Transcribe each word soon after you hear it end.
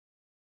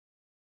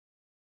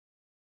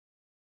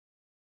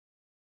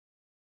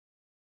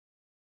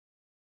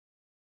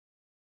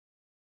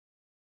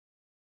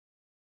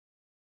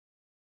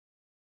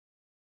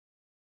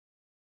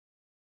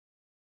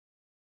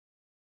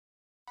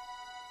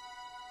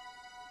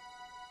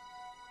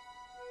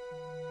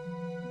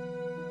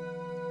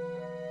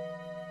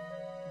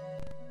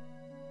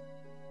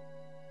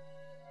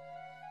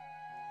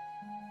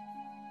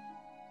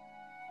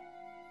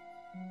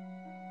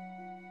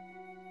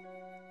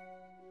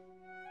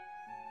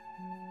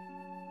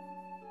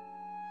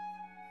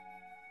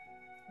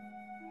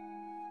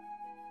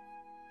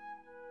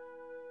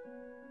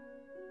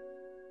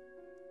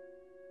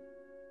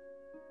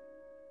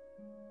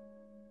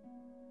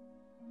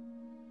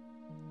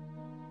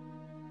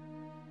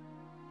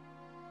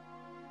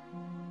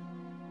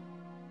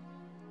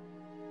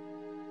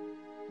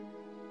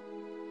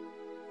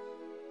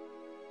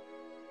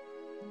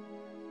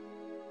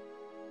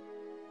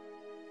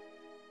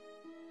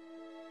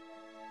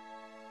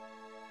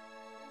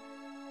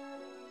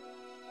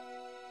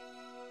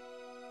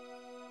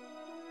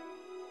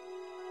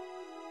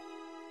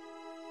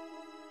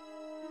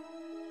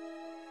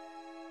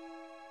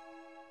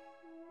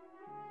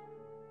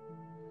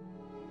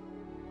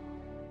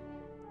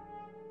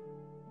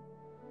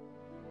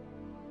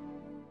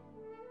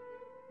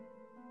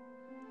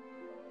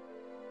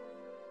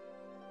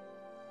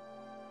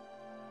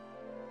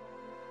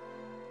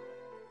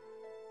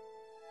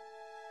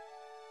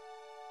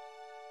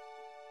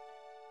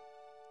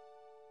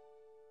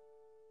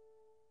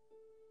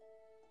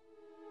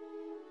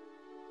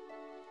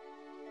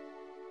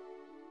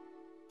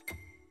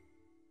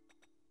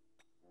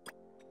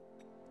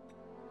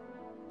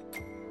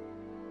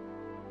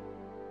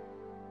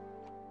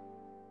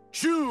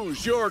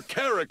Choose your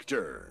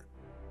character.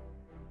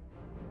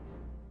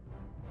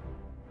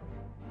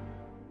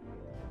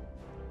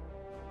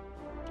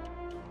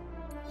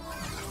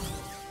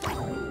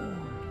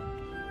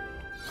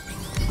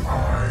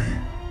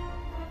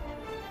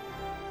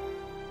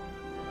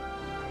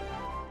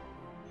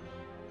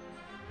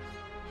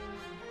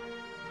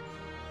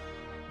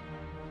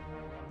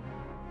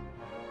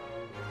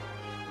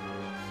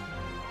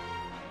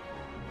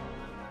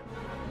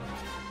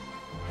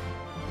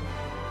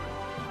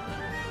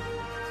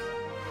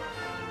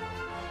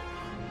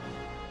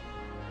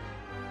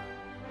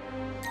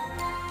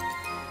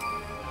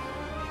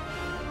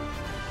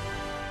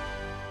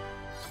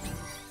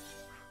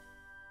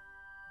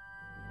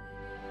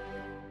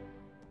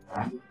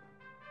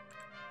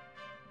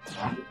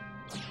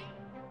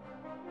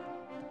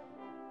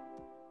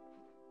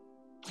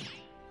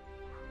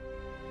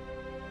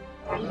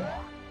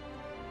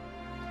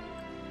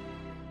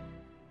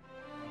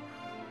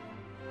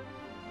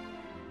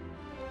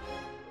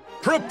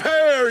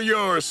 Prepare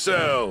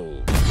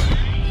yourselves!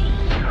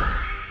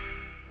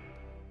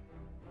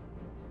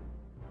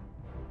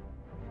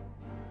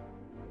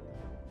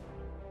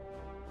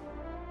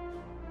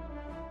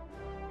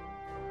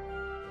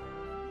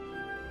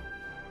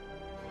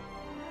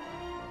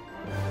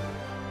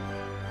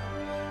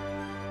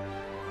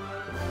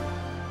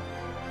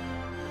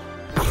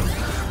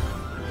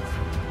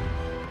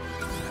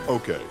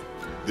 Okay,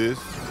 this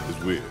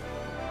is weird.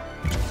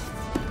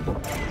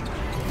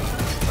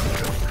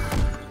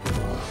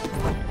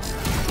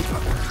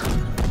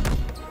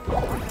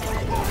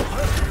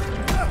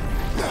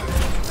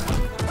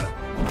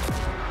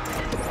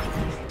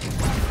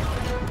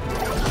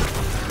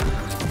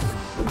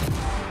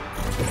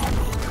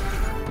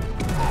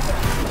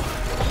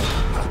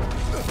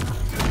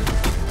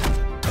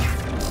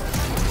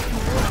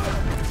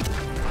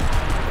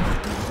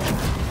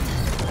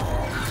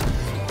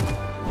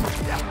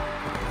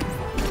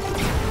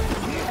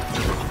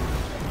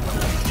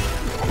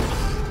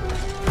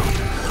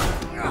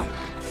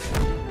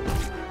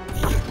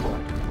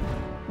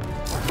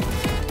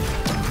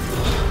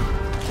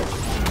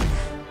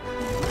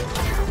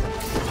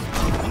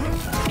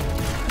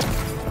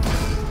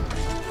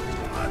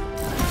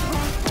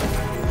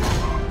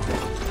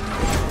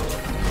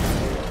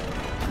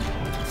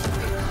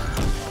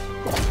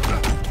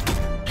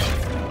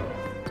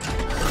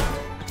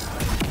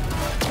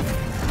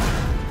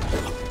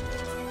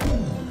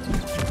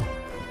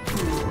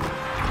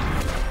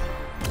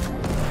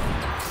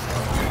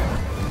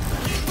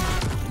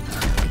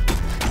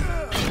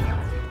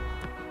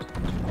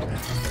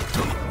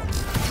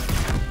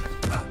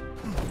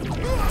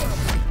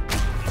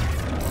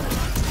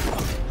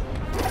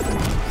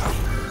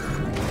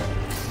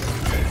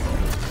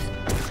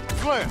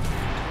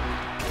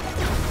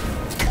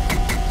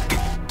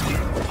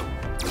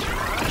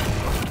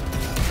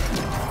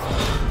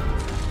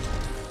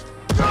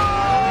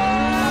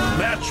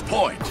 Match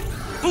point.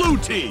 Blue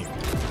team.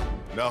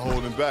 Not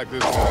holding back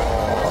this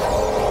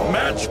time.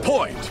 Match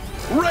point.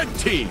 Red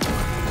team.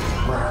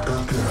 Back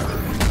again.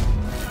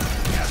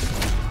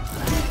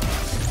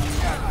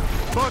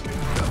 Fuck it.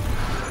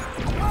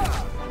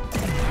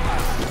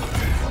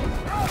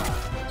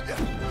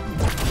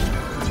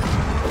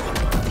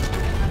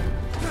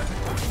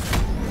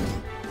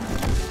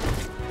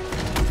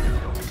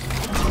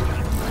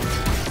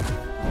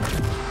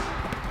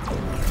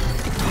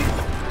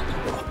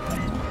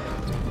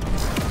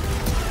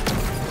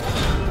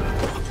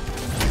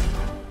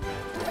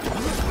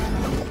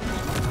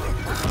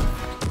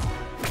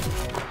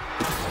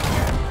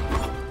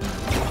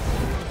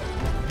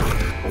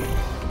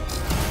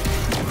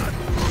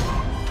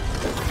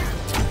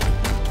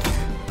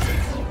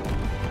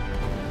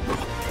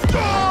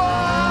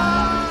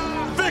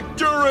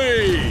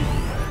 Victory!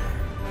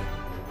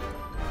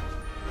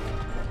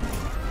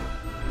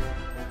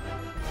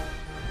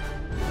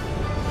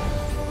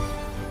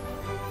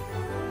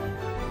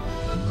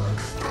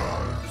 Next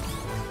time.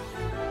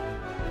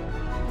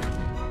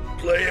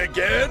 Play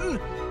again?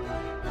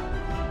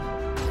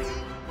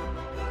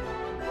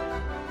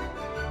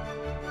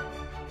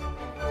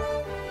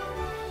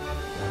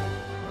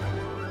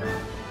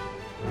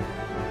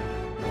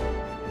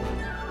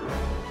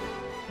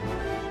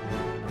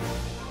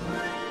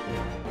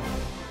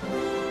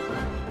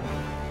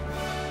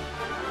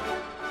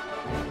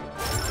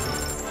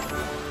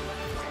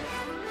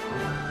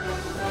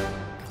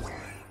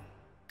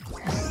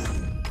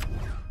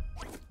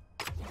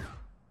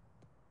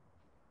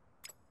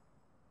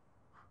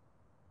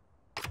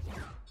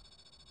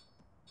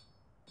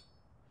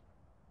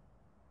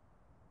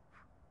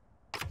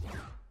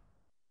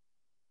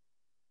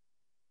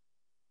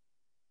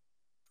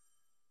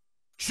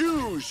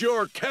 Choose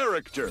your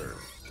character.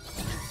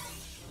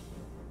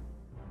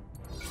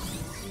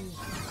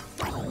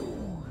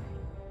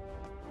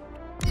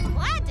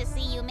 Glad to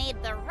see you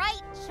made the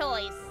right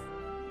choice.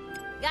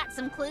 Got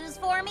some clues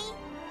for me?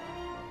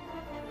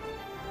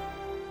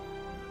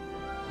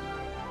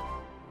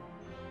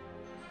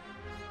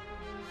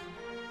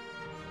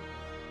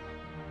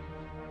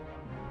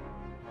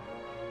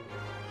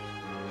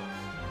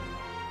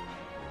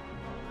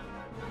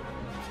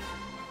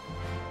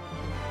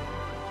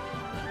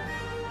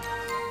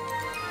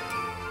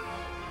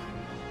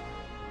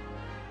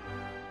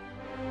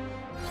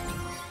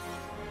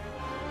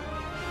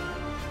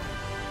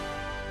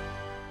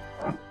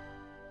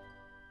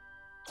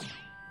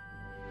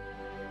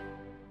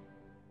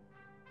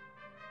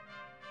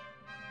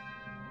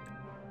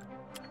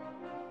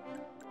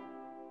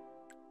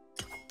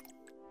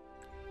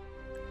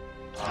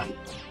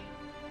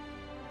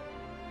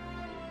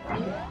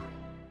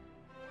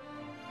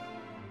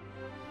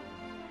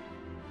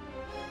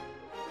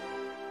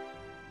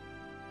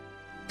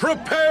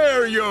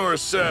 Prepare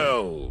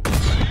yourselves!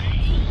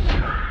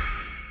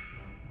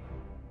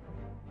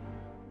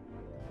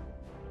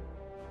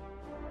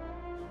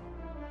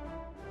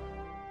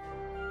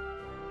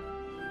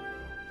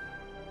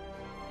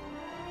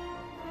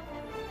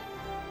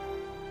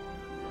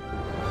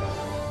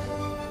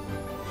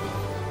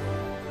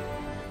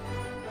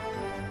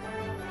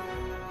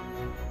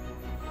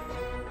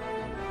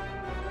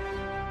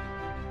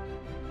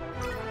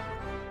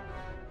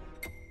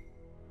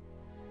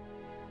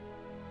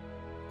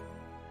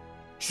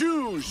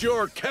 Choose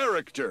your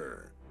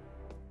character.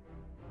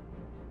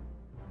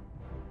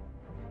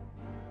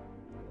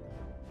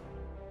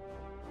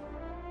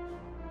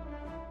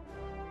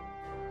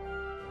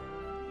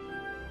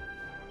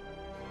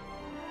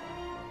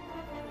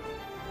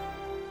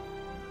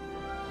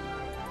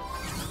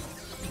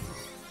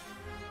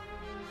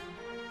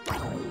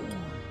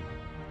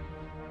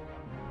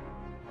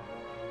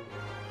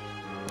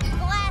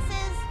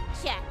 Glasses?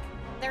 Check.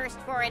 Thirst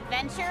for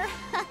adventure?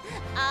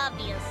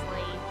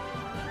 Obviously.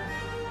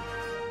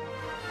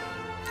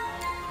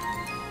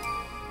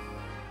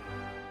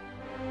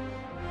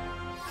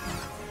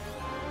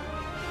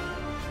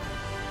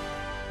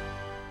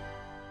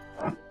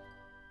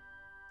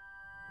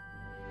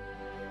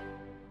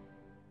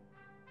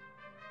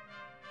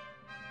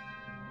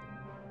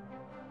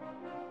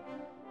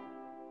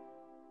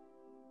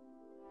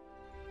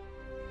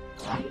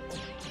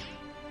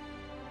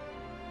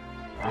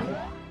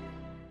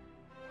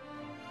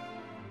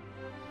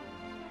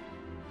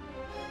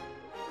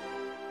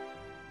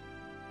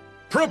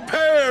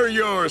 Prepare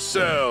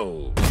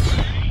yourselves!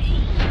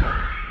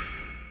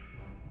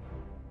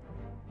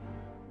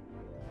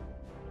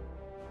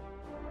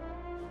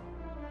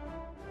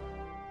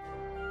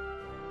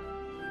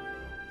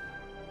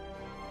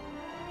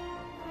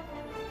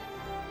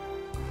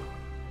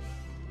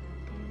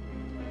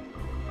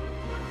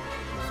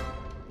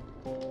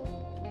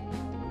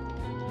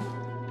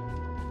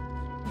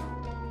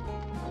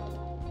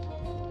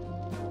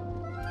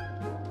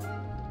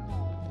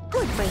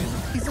 Good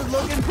man, he's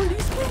looking pretty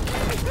spooky.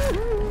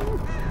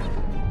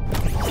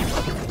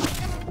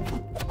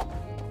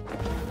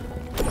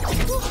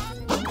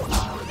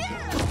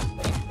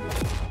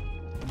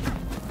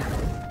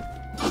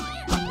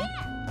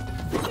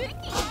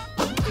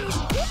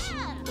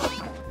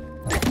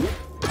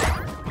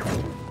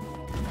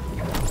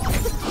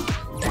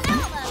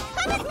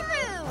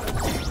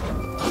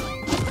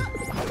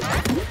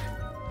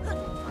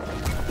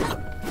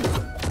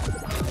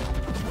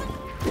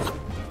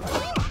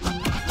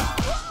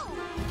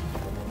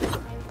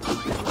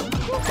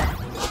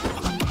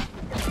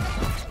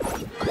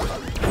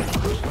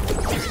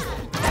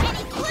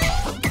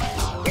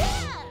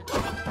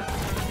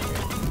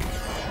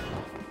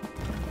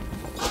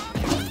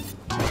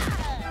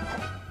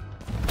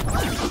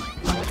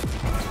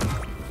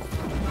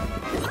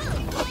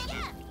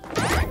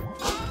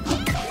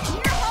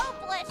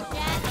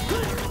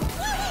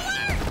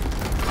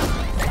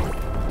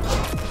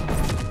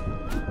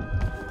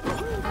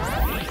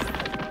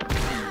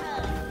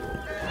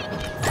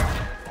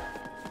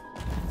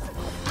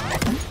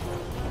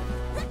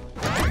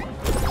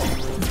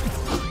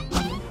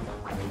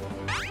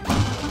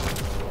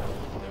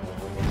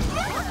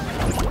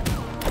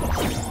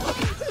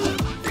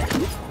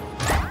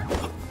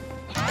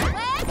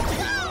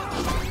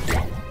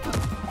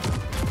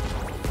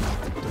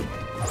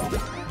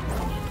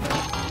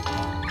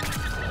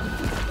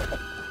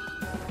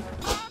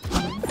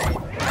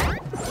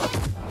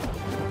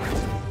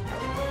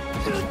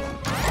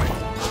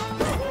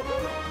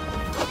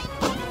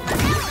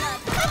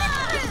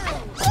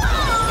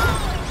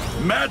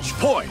 Match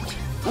point!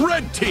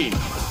 Red team!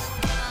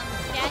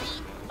 Daddy,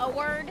 a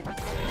word? Now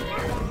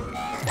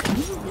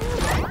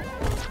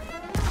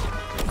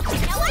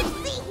let's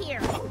see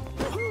here.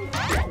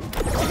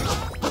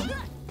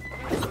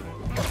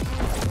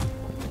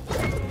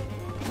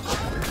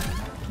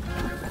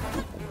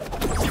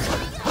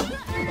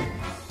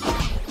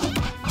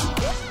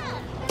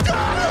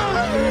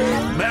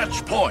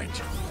 Match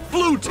point!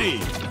 Blue team!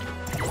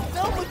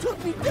 Velma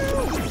took me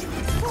down.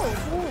 Oh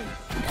boy.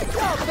 Good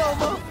job,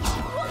 Velma.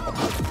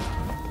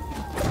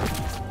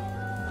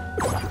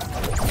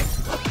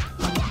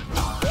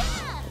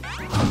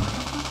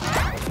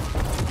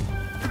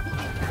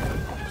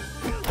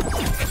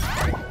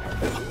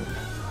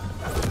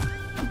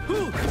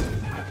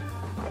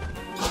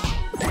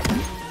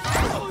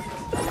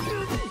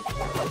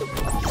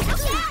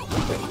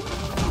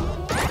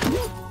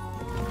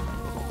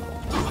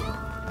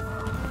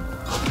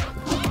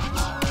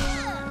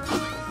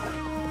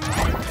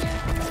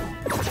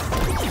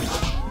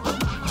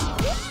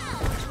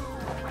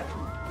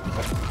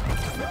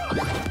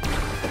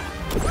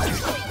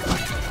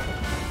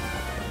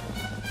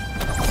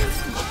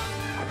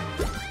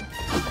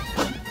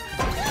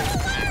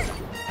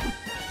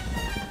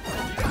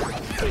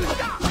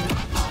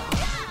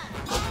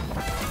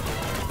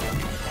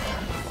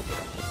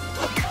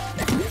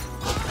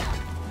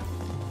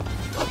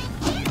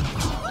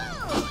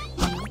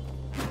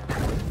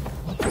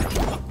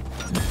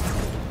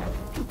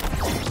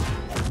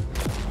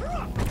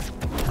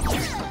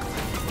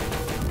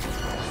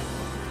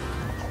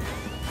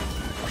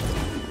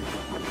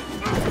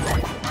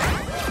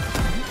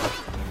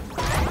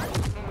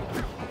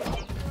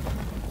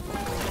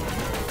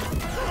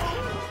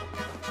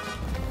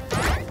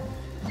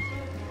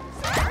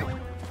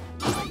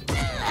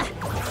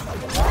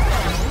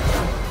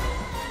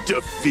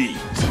 defeat.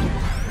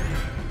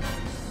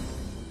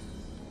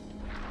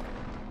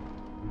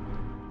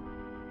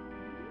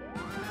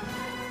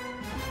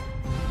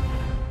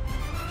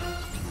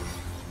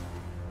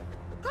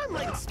 I'm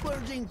like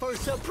splurging for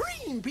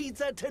supreme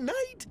pizza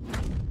tonight.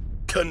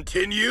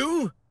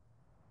 Continue?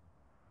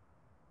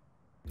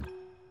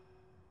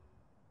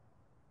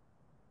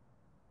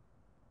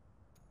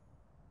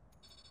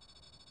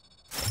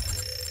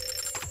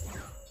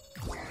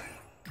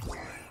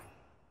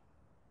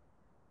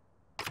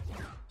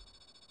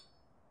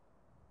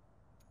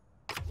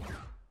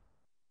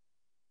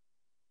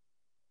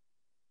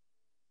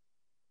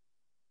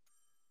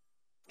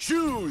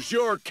 Choose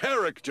your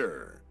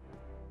character.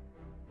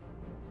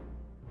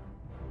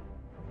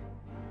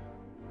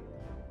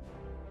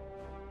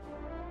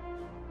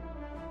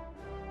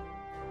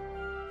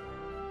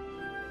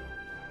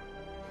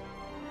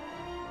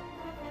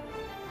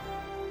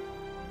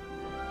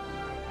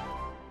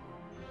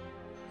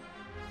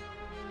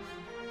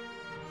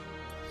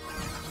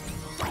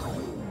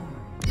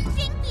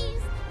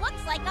 Jinkies!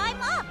 Looks like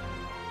I'm up.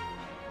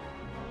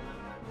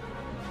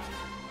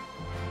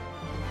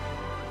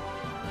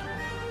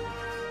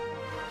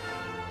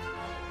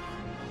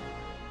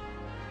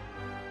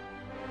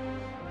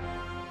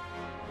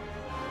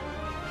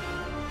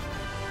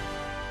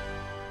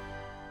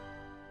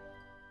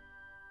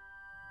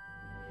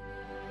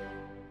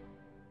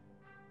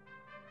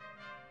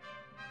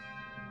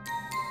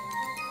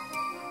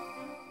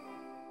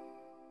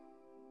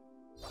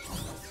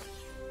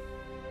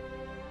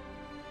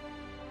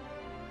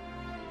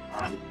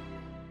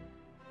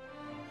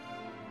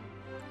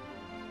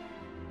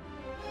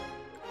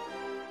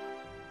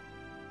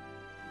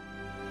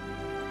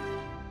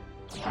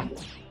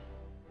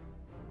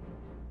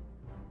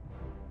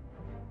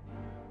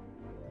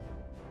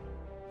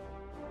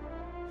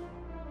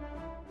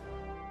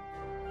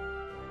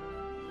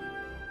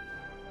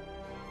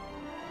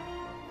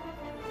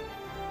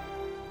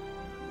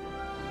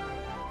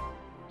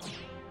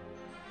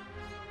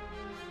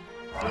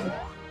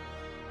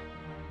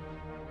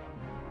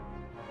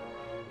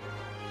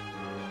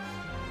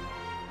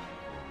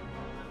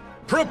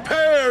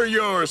 Prepare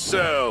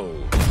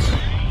yourselves!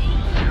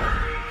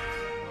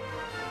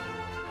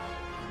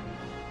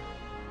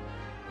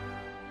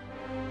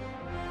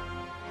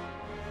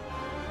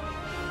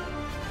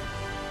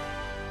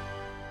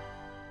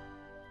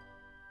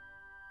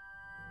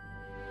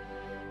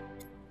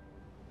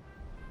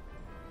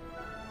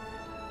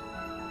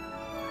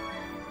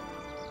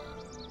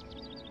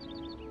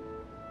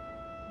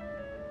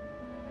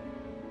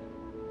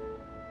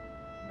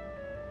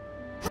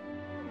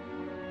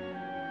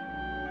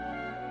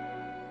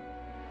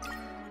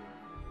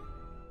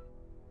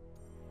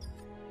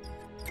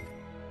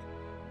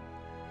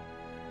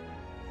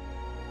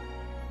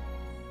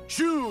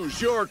 Choose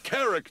your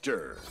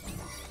character.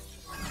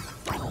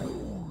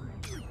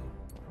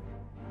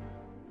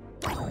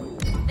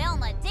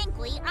 Velma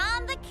Dinkley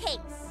on the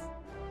case.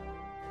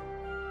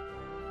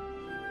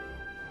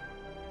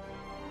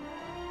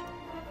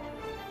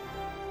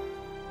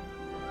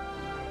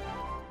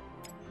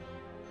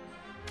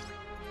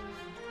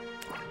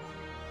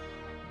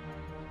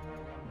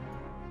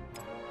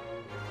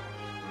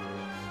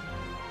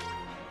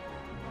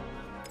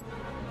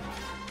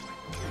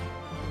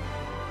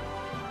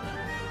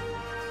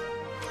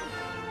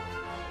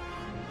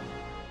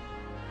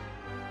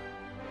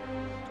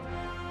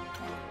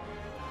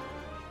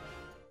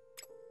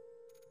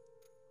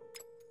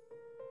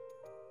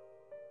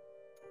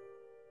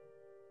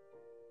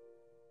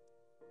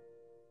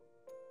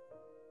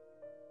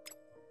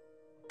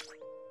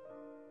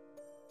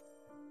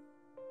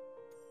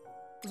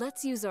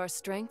 Let's use our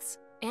strengths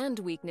and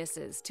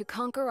weaknesses to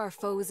conquer our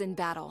foes in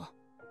battle.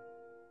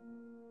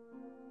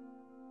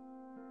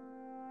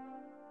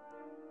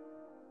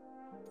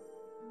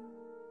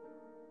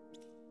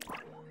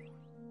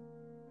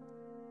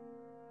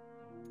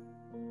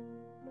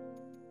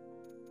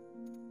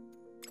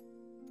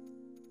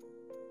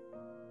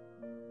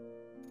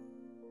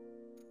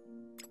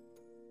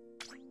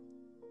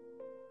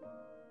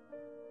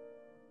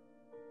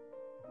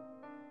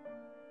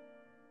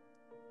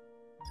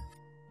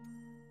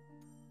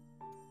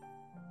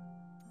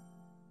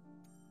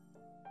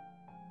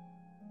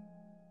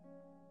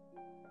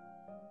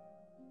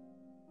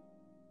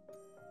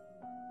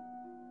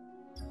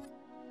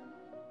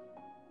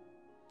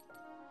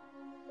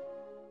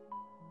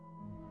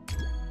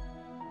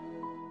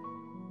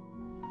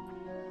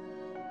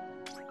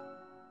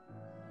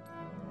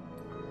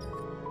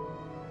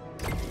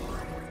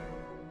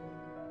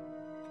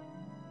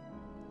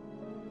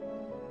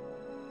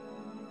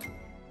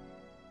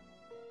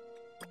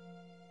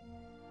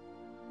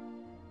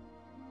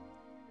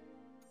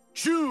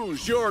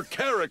 Choose your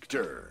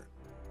character.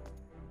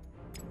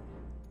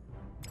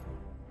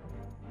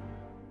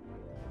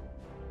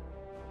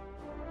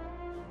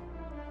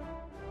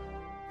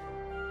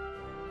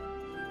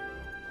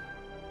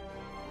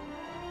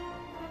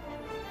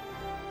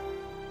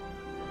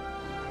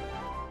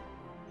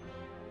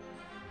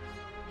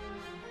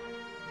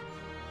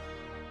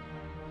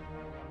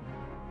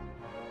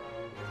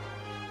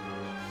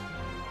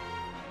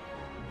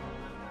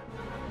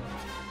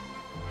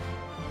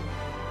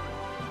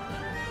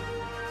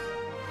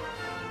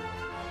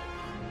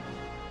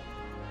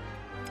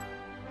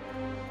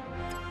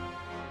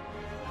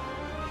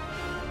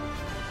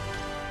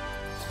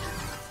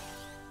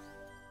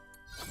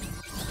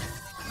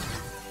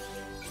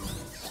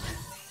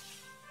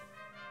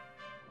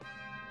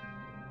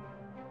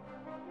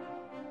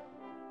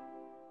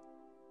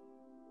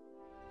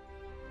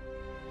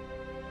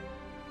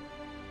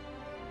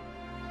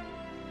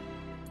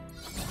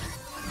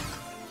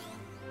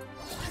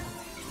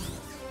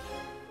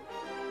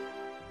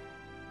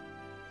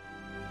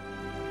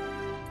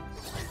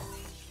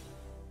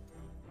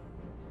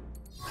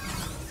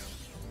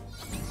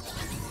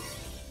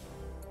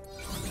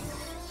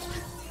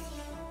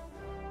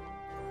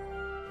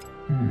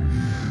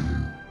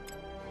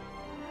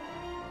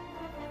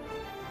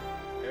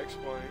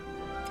 Explain.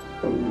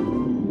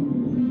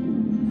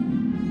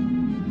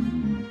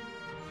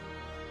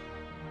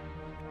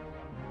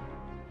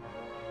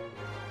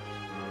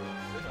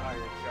 This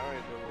Iron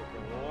Giant been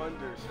working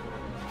wonders for me.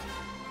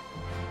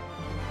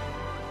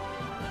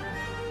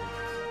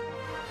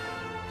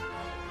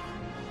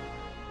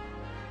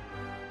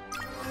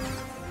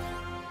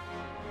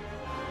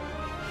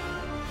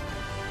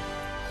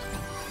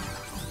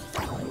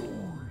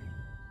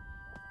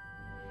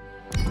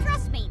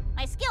 Trust me,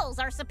 my skills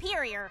are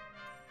superior.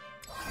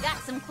 Got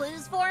some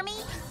clues for me?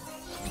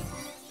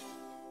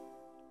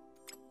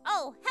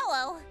 Oh,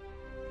 hello.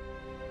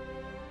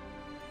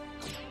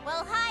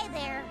 Well, hi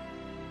there.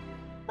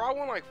 Bro, I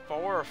won like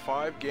 4 or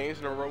 5 games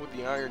in a row with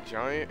the Iron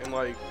Giant, and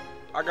like,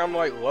 I got him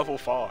like level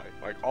 5,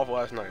 like off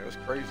last night. It was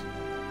crazy.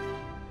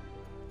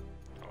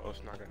 Oh,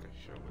 it's not gonna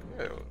show,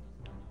 but yeah.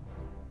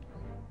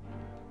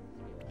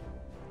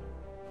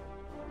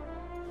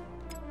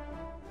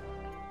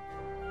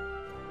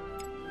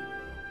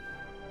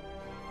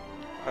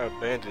 I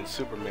abandoned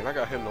Superman. I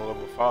got him to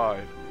level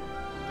 5.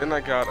 Then I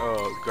got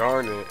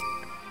Garnet.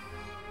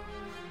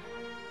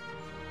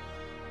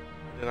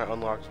 Then I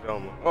unlocked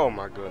Velma. Oh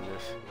my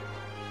goodness.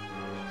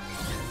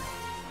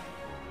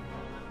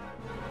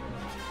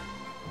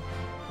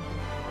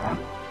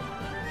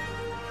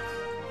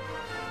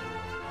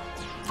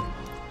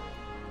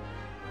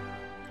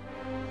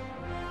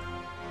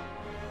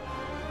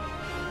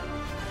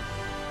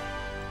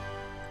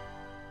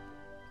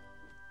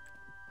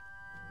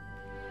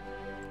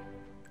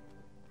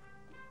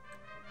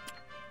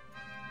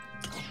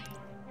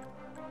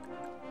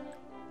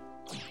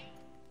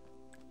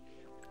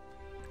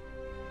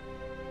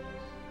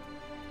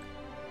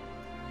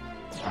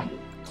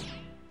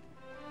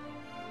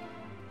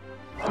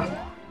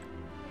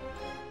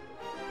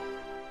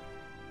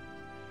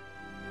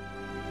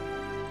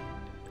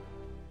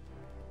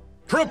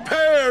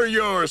 Prepare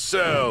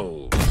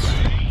yourselves!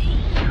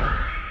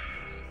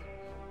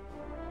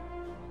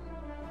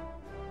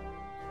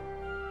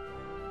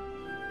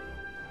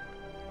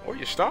 Or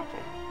you stop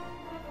him.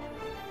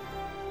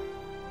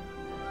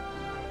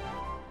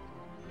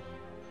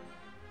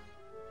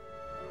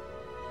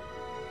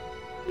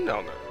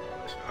 No.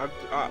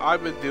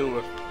 I've been dealing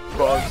with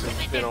bugs and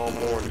shit all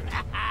morning.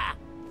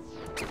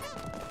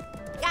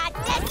 Got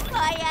this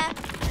for ya.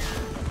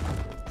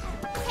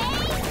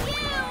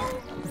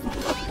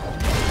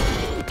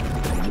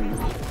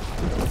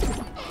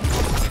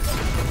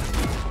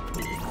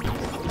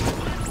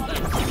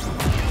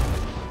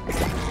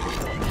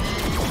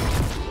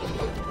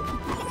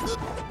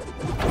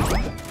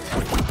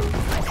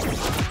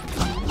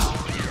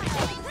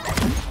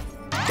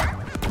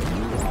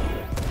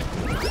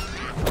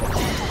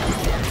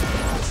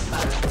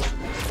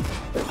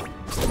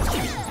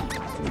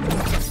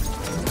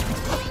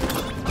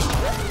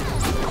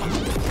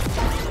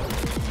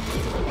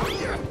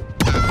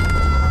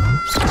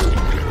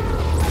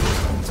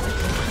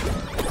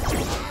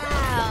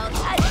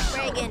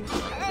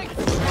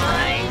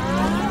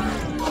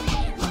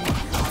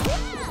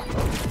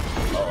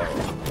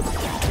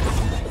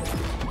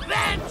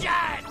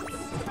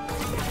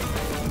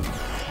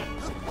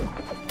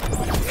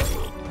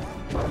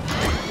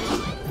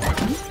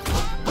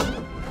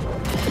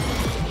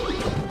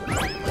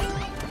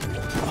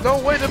 No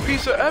way the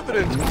piece of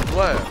evidence was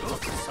left.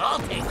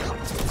 I'm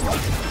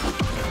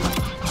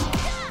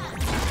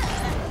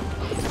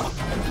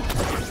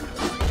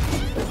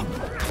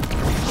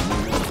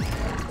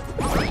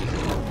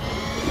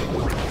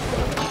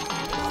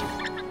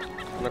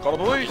gonna call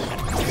the police.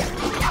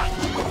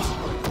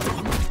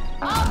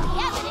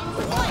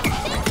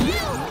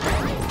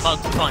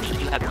 Bugs Bunny,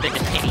 you have been a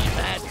penny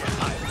bad.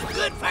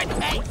 Good for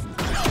taste.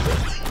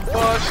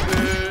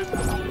 Busted.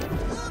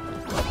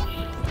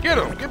 Get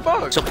him. Get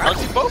Bugs. So Bugs,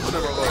 actually, both of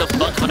them are low. So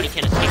Bugs Bunny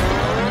can escape.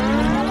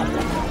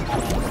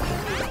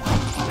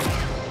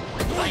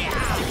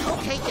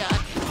 Okay,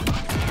 Doc.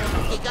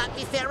 You got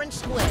me fair and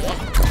square.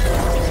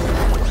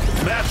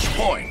 Match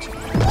point.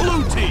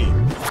 Blue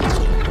team.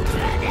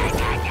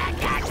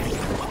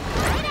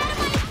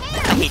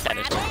 I hate that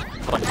it's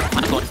but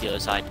I'm going to the other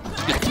side.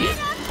 Good kid.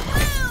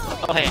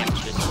 Oh hey, I'm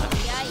just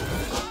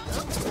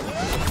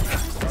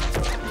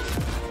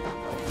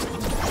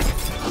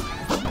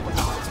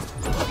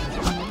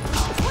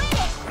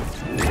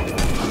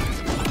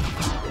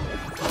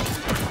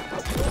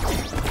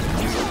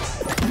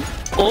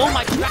oh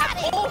my crap!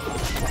 Oh!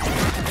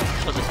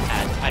 So this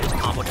pad, I just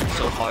comboed him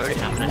so hard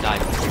and I'm gonna die.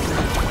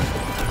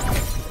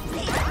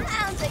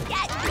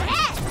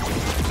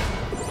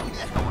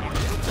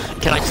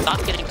 Can I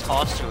stop getting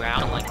tossed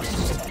around like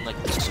this?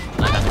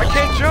 I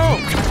can't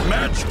jump!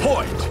 Match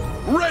point.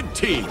 Red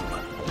team.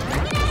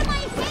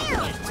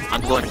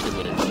 I'm going to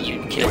live.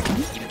 You kill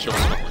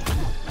someone.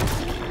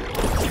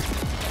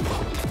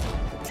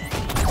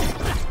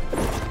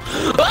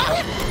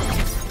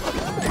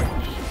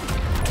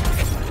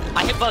 I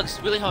hit Bugs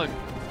really hard.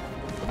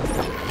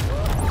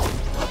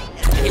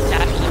 I hit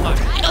that really hard.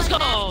 Let's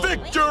go!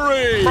 Victory!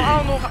 Victory! Bro,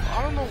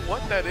 I don't know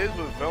what that is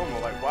with Velma.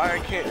 Like, why I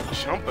can't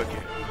jump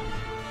again?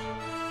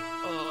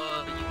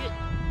 You get.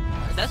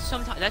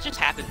 That just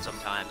happens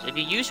sometimes. If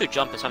you use your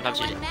jump, sometimes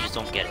you just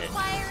don't get it.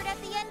 Required at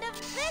the end of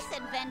this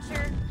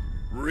adventure.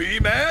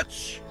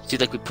 Rematch? See,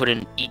 like we put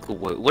in equal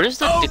word. What is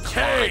the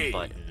decline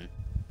button?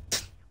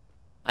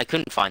 I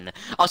couldn't find that.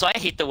 Also, I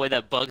hate the way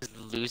that Bugs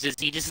loses.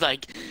 He just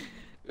like.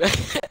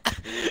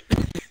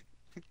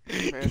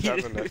 Man's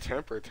having a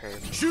temper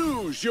tantrum.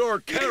 Choose your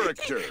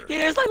character. He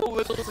just like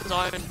wiggles his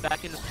arm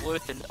back and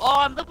forth and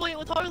I'm leveling it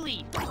with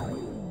Harley.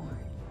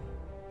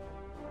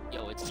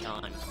 Yo, it's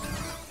time.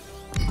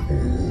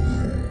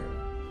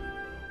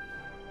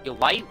 Yo,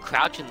 why are you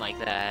crouching like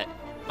that,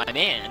 my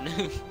man?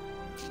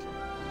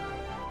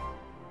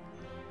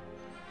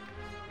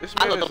 This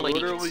I man love is the way he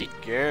can literally see.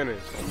 Ganon.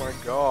 Oh my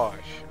gosh.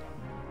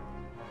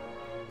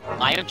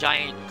 Iron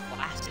Giant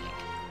classic.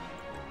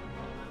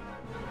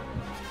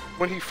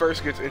 When he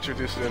first gets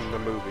introduced in the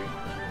movie.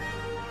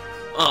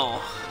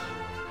 Oh,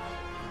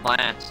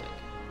 classic.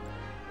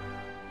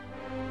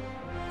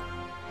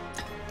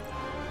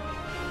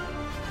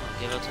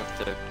 Give us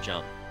a third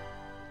jump.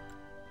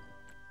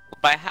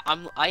 But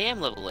I am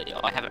level 8.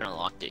 I haven't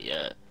unlocked it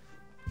yet.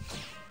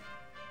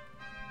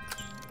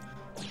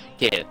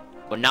 Okay,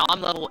 well now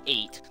I'm level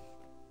 8.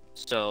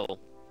 So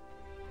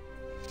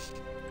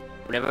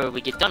whenever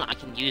we get done, I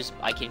can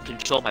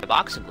control my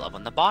boxing glove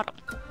on the bottom.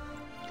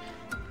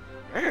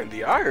 Man,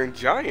 the Iron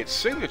Giant's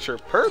signature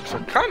perks are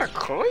kind of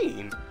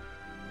clean.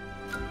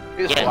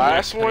 His Yeah,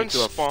 last yeah, one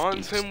do a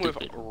spawns fucking him with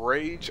stupid.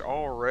 rage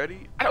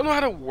already. I don't know how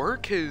to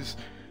work his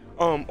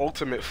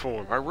ultimate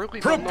form. I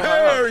really don't know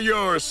Prepare how.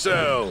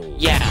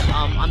 yourselves. Yeah,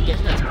 I'm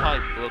guessing that's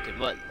probably broken,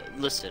 but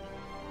listen.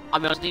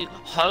 I'm honestly,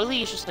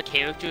 Harley is just a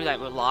character that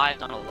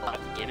relies on a lot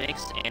of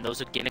gimmicks, and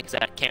those are gimmicks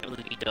that can't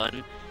really be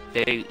done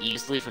very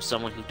easily for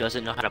someone who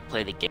doesn't know how to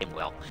play the game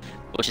well,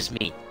 which is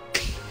me.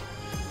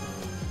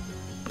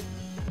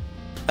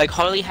 Like,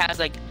 Harley has,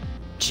 like,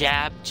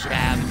 jab,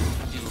 jab,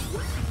 do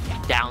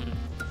down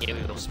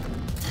aerials.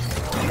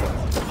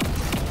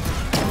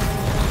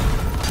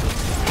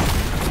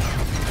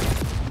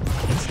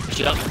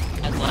 Jump,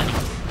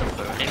 athletic,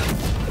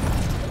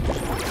 burning.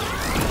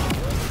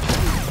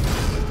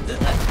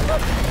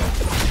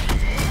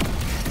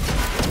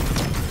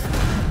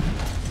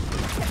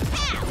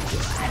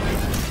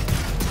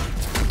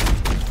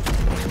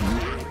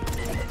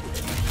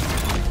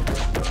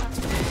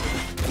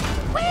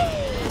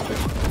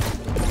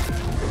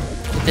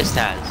 This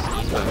has.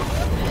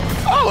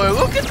 Oh, and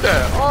look at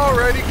that!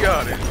 Already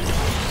got it.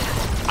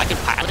 I can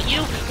pilot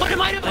you? What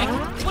am I doing?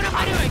 What am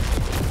I doing?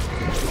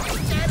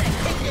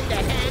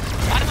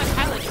 Why am I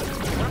piloting?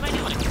 What am I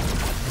doing?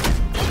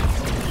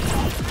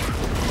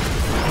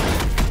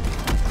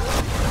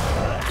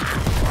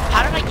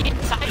 How did I get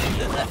inside of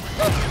you?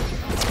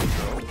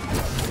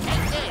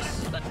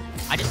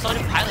 I just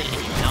started piloting you,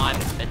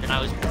 and then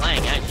I was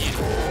playing as you.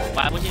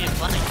 Why wasn't you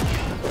playing?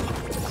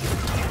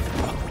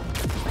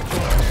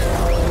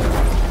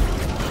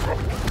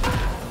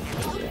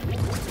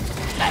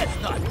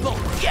 That's not gold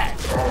yet!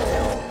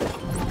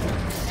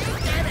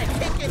 And a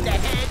kick in the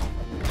head!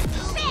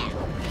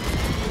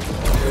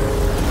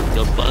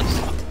 Yo, Bugs.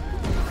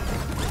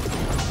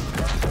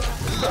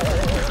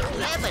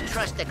 Never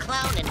trust a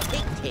clown in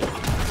pigtail.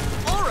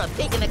 Or a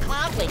pig in a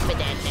clown wig for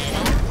that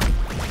matter.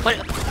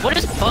 What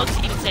is Bugs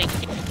even saying?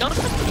 Don't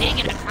put a pig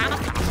in a clown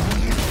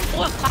costume.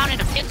 Or a clown in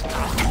a pig's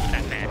costume, for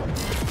that matter.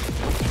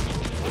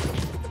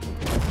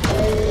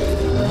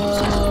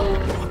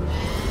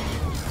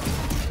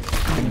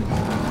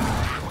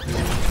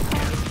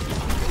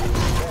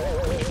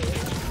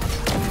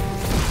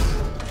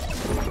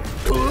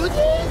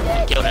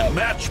 Killed him.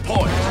 Match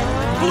point.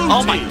 Blue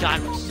Oh my team.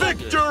 god, we're so good.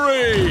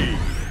 Victory!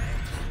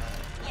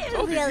 You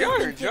Oh, the really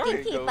Iron think you can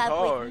Giant keep goes up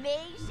hard. with me,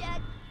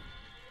 Shaq?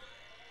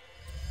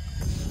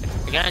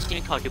 The guy's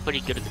getting called, you're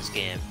pretty good at this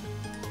game.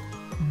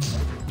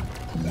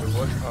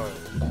 What?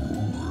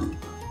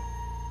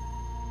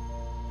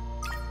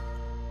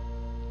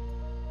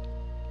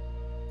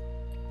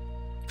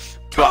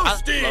 Bro, I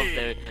love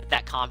Toasty!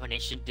 that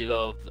combination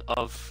duo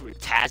of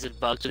Taz and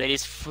Bugs, where they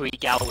just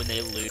freak out when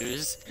they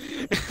lose.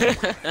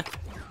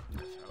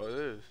 Oh, it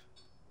is.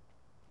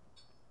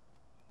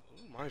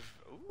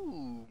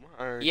 Ooh, my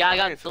Iron Yeah, I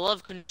got Giant's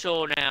glove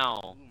control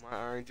now. Ooh, my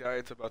Iron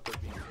Giant's about to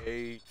be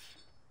 8.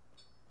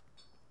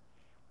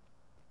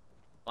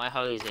 My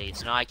Harley's 8,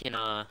 so now I can,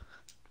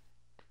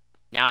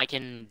 now I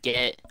can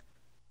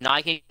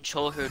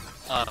control her,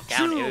 down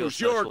aerial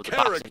Choose your with the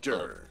boxing glove.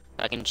 character.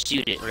 I can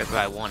shoot it whenever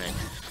I want it.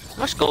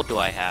 How much gold do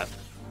I have?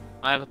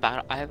 I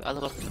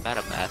level up in the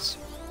battle pass.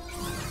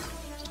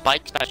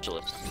 Spike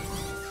specialist.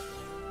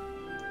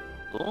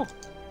 Cool.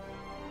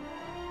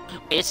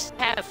 It says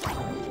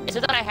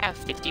that I have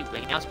 50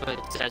 ring outs, but it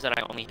says that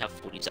I only have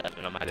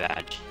 47 on my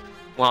badge.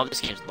 Well,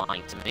 this game's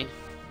lying to me.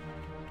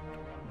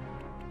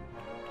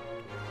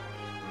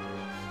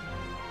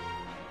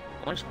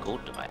 How much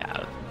gold do I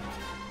have?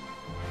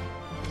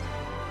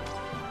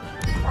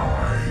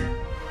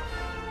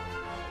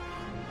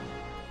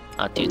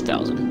 I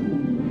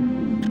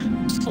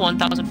 2,000. Who's the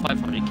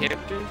 1,500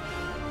 character?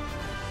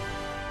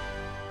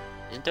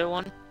 Isn't there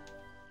one?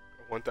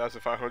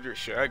 1,500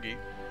 Shaggy.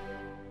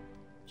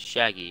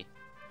 Shaggy.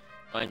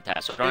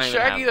 Fantastic. And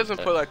Shaggy doesn't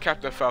play like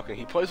Captain Falcon.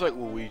 He plays like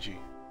Luigi.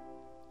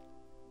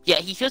 Yeah,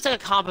 he feels like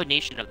a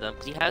combination of them,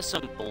 because he has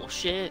some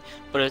bullshit,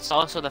 but it's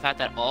also the fact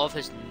that all of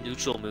his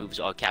neutral moves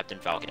are Captain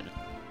Falcon.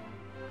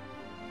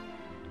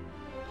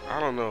 I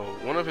don't know.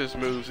 One of his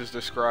moves is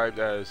described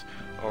as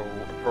a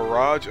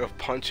barrage of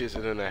punches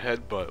and then a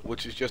headbutt,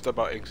 which is just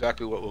about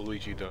exactly what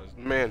Luigi does.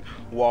 The man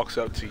walks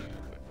up to you,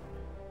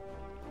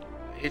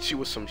 hits you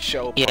with some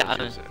shell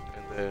punches,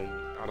 and then,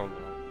 I don't know.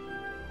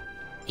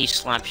 He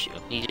slaps you.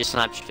 He just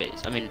slaps your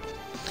face. I mean,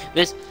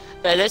 this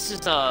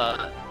is,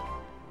 I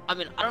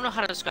mean, I don't know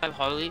how to describe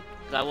Harley,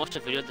 because I watched a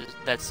video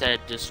that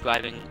said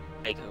describing,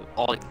 like,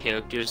 all the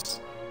characters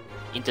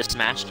into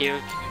Smash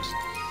characters.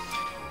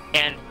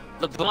 And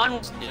LeBron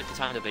was new at the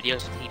time of the video,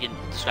 so he didn't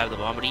describe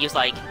LeBron, but he is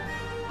like,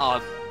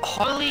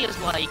 Harley is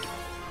like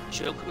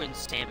Joker and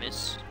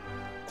Samus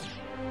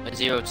in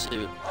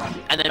 0-2.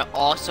 And then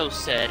also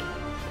said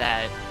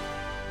that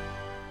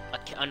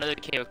another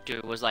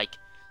character was like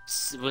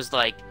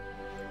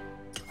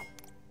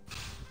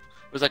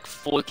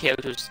 4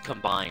 characters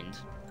combined.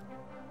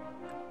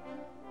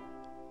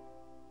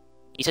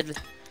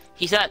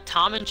 He said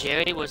Tom and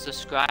Jerry was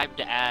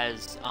described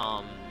as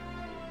Tom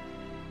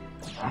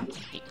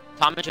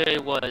and Jerry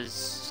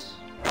was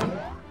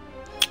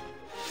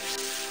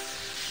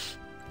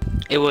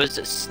it was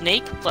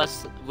Snake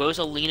plus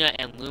Rosalina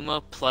and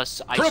Luma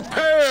plus Ice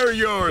Prepare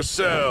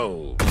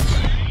yourselves!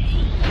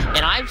 And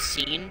I've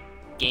seen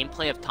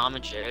gameplay of Tom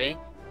and Jerry.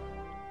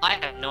 I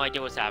have no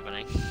idea what's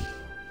happening.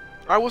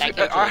 I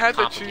had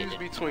to choose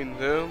between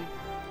them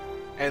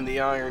and the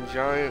Iron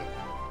Giant,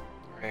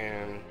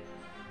 and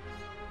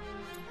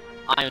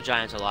Iron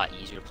Giant's a lot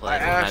easier to play. I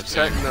asked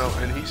Techno,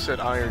 and he said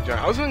Iron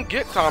Giant. I was gonna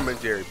get Tom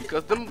and Jerry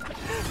because them. Look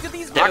at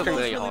these They're guys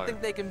really really hard.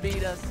 think they can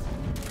beat us.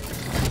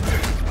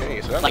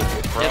 Dang, so that's Like, a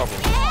big problem.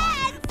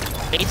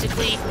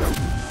 Basically,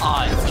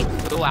 you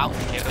throw out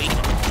Jerry,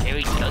 and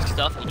Jerry does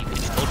stuff, and you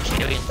control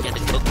Jerry, and you have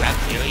to go grab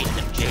Jerry, and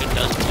then Jerry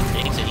does more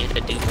things, and you have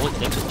to do more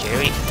things with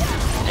Jerry.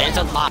 And it's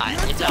a lot.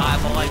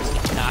 I've always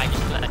seen that I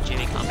just let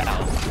Jerry come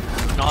out.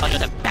 And all I know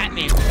that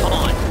Batman's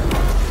gone.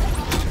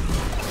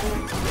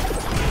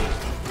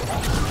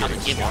 I'm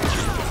gonna give him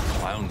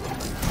Clown.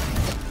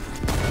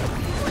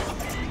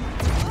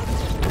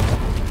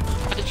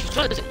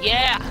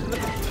 Yeah!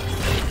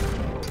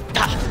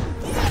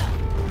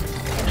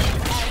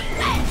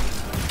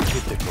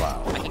 Hit the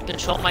clown. I can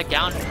control my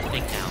down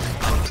thing now.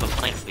 I'm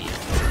playing for you.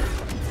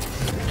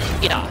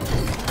 Yeah.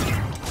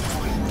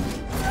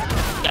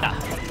 Yeah.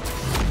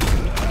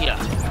 Yeah.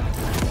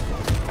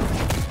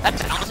 That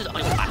bounces on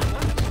your platform.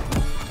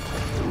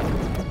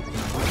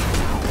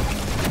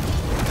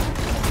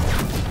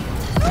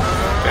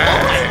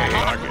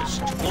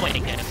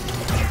 Destroying him.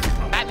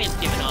 Batman's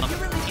giving up.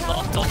 He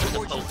lost all of the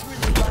hope.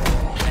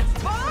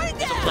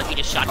 Looks like he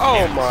just shot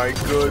Oh him. my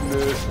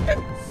goodness.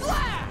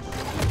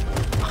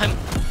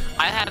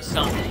 I have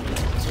something.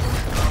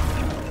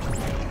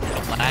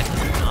 Black.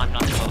 No, I'm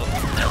not sure.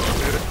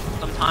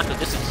 Sometimes, but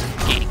this is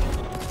getting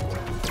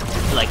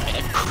like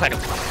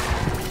incredible.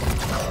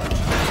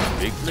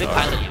 Big Let me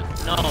pilot you.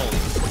 No.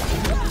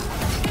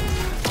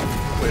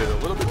 Wait a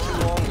little bit too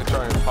long to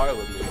try and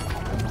pilot me.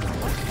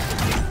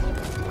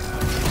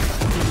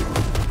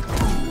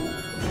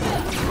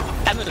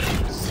 That move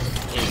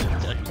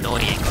is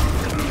annoying.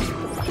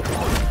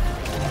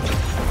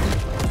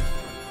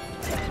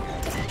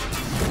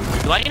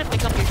 Do I get to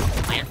pick up your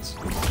plants?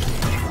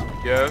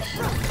 Yes.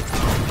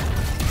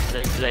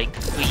 Like,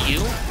 for you?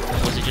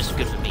 Or was it just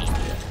good for me?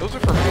 Those are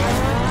for me.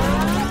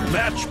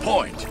 Match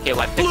point. Okay,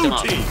 well, I picked Blue them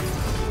up. team.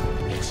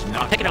 It's I'm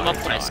not picking them my up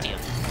when I time. see them.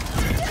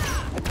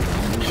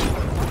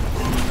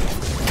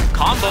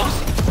 Combos?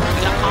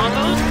 We got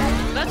combos?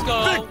 Let's go!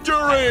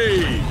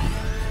 Victory!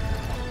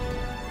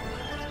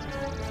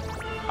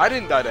 I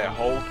didn't die that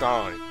whole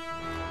time.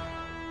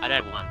 I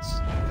died once.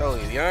 I'm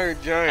telling you, the Iron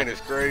Giant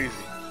is crazy.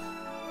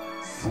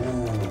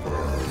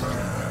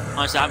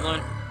 Honestly, I've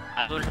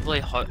learned to play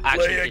hard.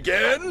 Actually, Play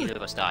again? Neither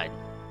of us died.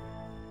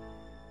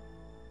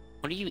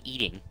 What are you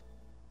eating?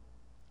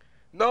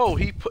 No,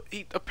 he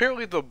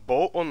apparently the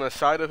bolt on the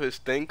side of his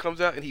thing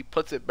comes out and he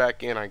puts it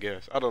back in, I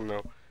guess. I don't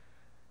know.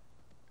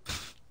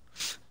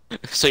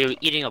 So you're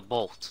eating a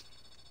bolt.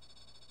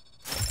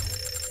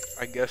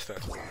 I guess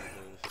that's what it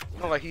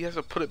is. No, like he has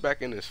to put it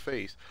back in his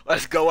face.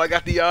 Let's go, I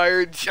got the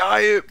Iron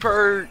Giant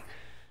perk!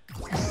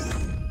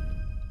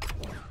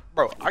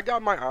 Bro, I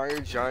got my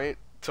Iron Giant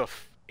to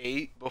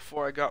 8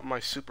 before I got my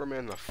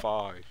Superman to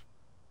 5.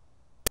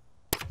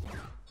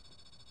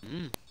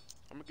 I'm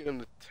gonna get him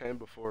to 10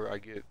 before I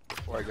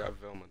got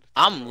Velma.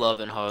 I'm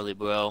loving Harley,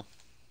 bro.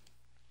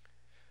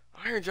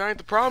 Iron Giant,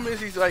 the problem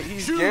is he's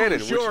Choose Ganon,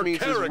 which your means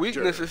character. his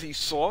weakness is he's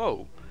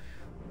slow.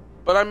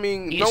 But I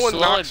mean, He's no one slow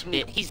knocks and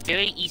me. He's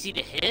very easy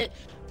to hit,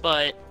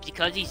 but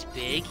because he's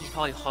big, he's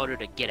probably harder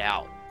to get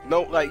out.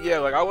 No, like yeah,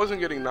 like I wasn't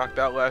getting knocked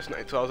out last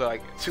night until I was at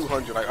like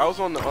 200. Like I was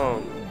on the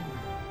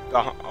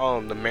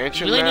the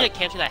mansion You really map. need a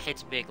character that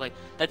hits big. Like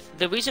that's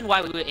the reason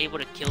why we were able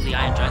to kill the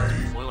Iron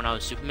Giant before when I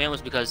was Superman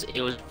was because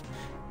it was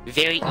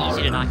very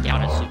easy to knock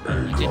down a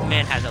Superman. Like,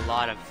 Superman has a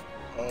lot of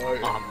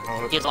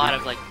he has a lot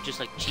of like just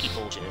like cheap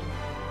bullshit.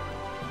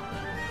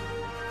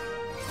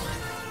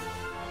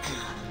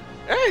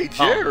 Hey,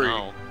 Jerry.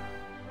 Oh, no.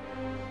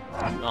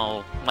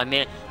 No, my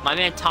man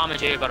Tom and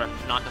Jerry are about to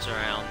knock us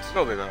around.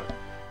 No, they're not.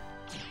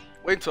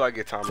 Wait until I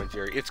get Tom and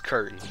Jerry. It's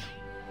curtains.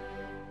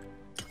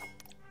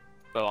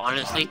 Bro,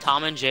 honestly,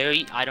 Tom and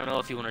Jerry, I don't know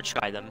if you want to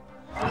try them.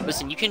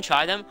 Listen, you can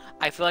try them.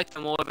 I feel like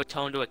they're more of a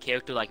tone to a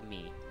character like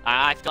me.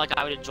 I feel like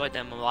I would enjoy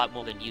them a lot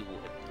more than you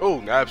would. Oh,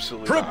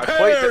 absolutely. Prepare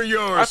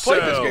I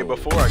played this game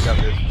before I got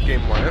this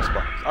game on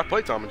Xbox. I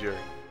played Tom and Jerry.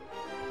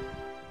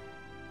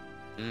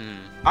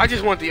 I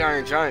just want the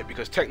Iron Giant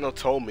because Techno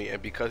told me,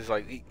 and because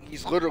like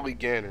he's literally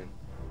Ganon.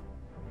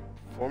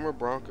 Former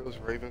Broncos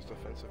Ravens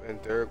defensive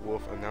end Derek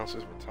Wolfe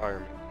announces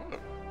retirement.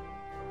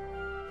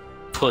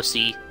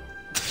 Pussy.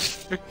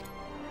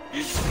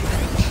 He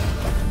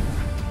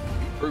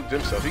proved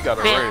himself. He got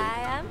a ring.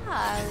 Hi, I'm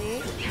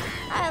Harley.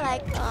 I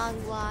like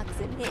long walks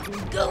and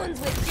hitting goons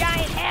with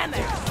giant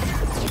hammers.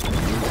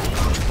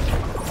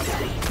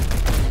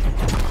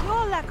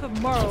 Your lack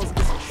of morals is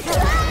true.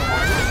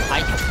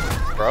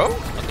 Bro?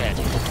 Okay,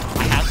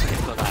 I have some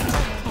info that.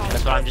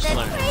 That's what I'm just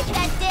learning.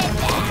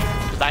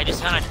 Cause I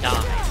just kinda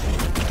died.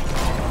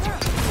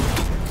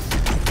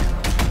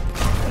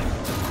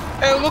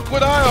 Hey, look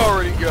what I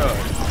already got.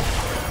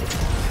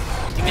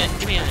 Give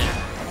me a minute.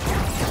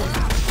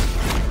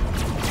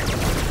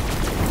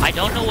 I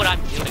don't know what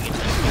I'm doing. It's just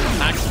I'm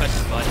trying to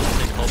press the button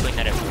and hoping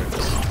that it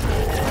works.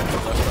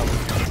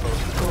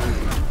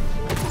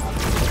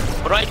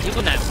 What do I do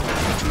in that?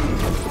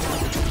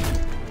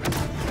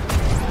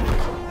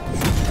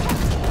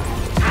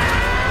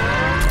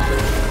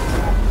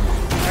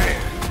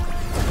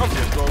 I'm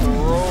just gonna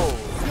roll.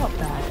 Not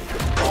bad.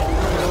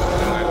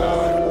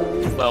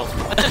 Well,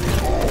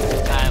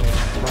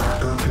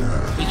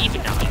 we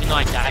even now, even though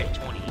I died at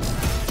 20.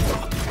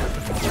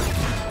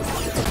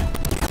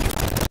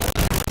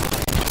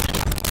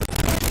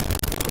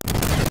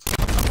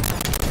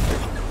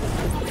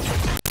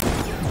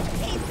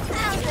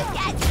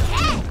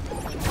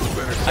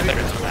 I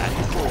better know that.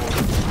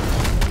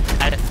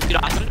 You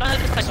know, I sometimes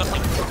just like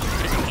something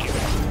disappear.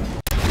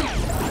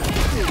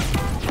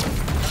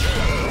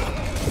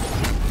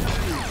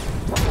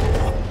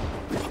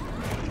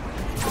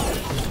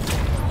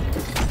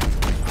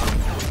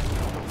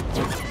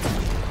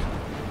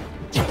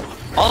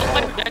 All of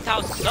my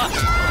projectiles suck.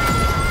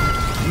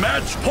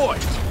 Match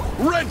point.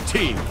 Red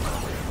team.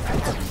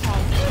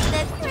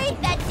 The creep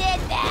that did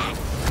that.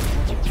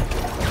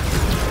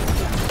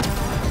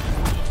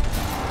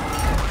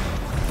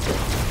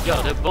 Yo,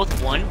 they're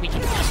both one. We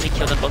can easily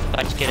kill them both if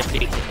I just get a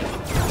big hit.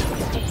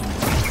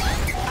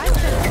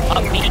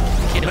 Up B.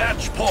 Get him.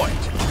 Match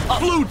point. Up.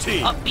 Blue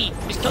team. Up B.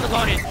 Just kill the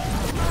Garnet.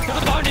 Kill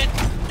the Garnet.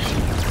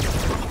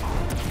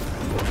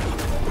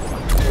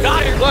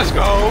 Got her. Let's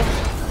go.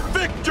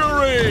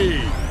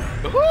 Victory.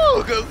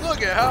 Ooh, cause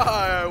look at how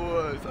high I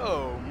was.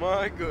 Oh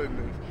my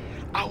goodness.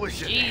 I was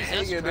just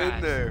hanging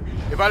in there.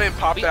 If I didn't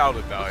pop out, I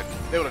would have died.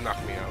 They would have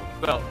knocked me out.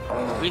 Bro,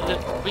 we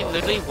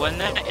literally won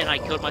that, and I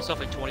killed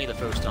myself at 20 the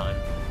first time.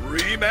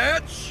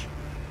 Rematch.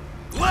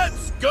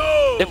 Let's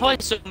go. They're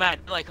probably so mad.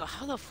 They're like,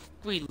 how the f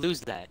we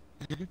lose that?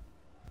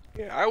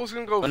 Yeah, I was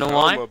gonna go Wanna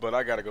why? Velma, but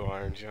I gotta go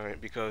Iron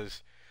Giant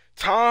because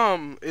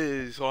Tom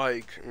is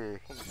like.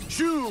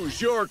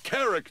 Choose your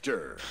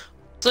character.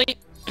 It's like,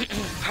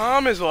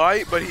 Tom is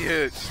light, but he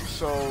hits.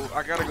 So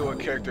I gotta go with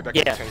a character that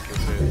can Yeah. tank his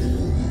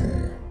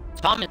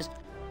hits. Tom is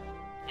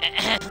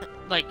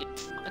like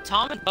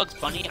Tom and Bugs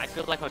Bunny. I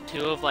feel like are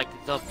two of like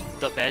the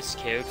best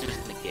characters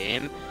in the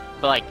game.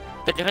 But like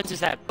the difference is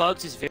that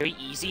Bugs is very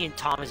easy and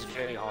Tom is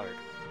very hard.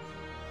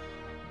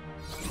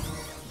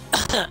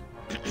 Do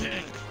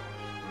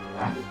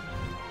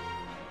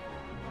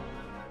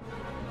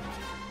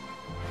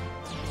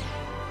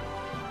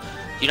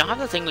you not have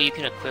the thing where you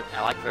can equip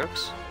ally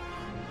perks?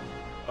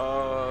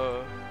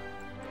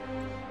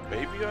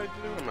 Maybe I do.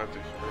 I'm not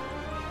too sure.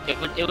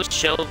 It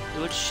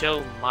would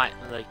show my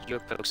like your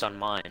perks on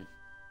mine.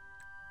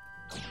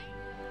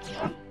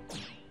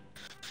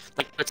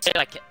 Like let's say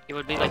like it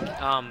would be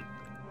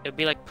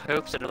like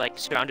perks that are like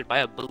surrounded by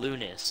a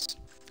balloonist.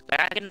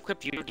 Like I can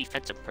equip your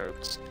defensive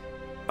perks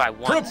by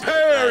one.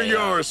 Prepare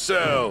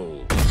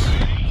yourself.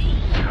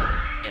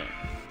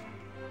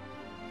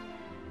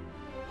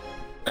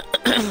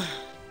 Yeah.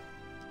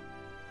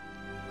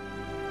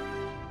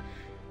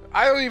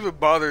 I don't even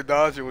bother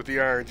dodging with the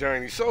Iron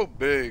Giant. He's so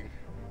big.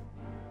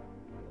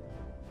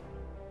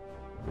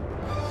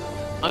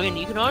 I mean,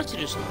 you can honestly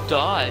just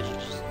dodge,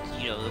 just,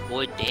 you know,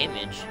 avoid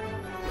damage.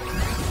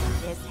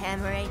 This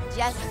hammer ain't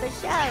just for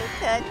show,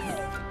 Toots.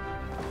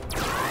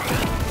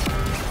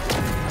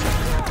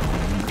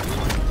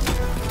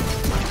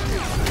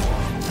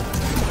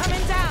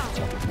 Coming down.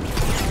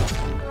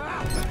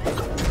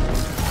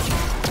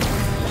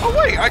 Oh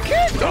wait, I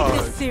can't Take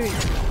dodge. this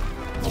serious.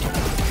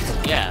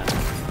 Yeah.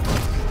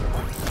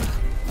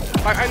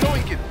 Like, I know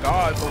he can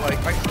dodge, but like,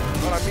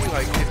 what I mean,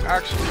 like, it's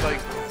actually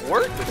like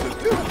worth it to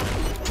do.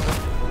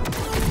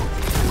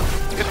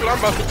 Guess what I'm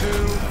about to do?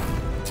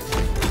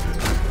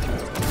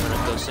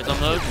 Go sicko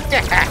mode.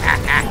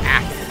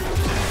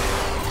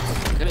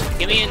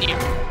 Give me in here.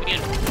 Give me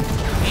in.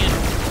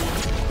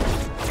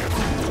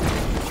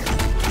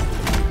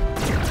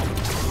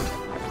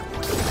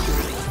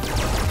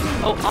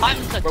 Oh, I'm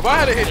the. But if I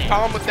had to hit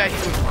Tom with that, he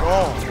was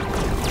wrong.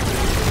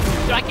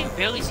 Dude, I can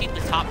barely see the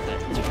top of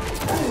it.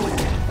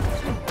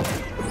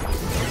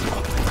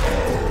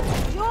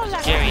 Your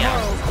lack Jerry of out.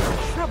 morals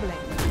is troubling.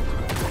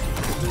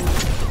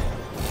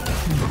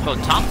 Bro,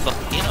 Tom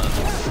fucked me up.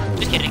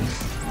 Just kidding.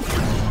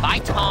 Bye,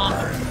 Tom.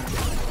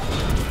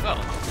 Bro,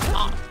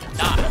 Tom,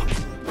 die.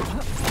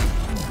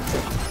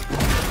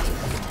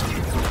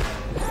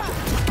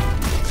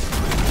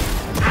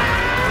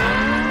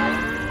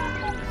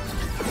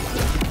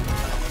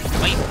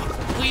 Wait,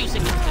 who are you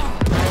singing to?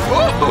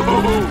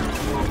 Whoa!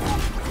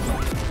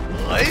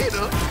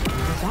 Later.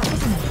 That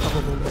was an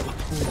improbable little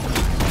fool.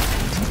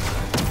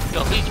 Yo,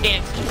 who you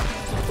dancing?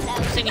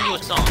 I'm singing you a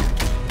song.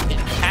 Did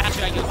Cash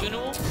at your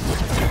funeral?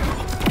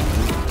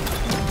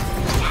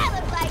 That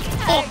looks like it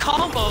Oh, hurt.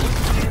 combo!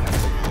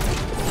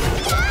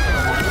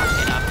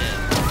 Okay, I'm dead.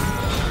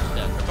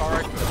 It's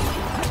alright.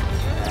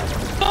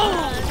 Boom!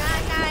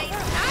 Not nice.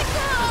 Not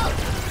cool.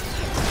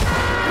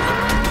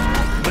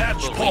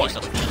 Match Bro, point.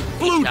 wait,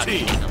 Blue stop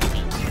team. hitting them.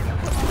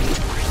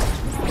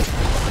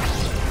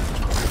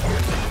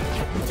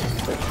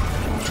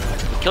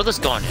 Kill this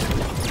Garnet.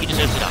 He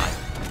deserves to die.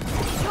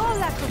 Your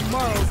lack of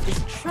morals is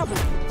troubling.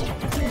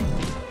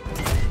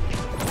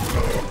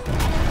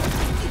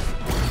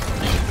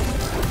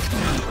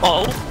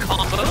 Oh,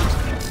 combo!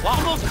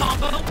 Wombo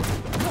combo!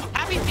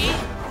 Happy feet!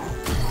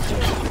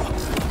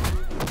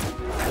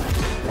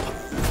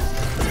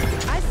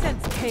 I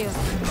sense chaos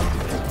in you.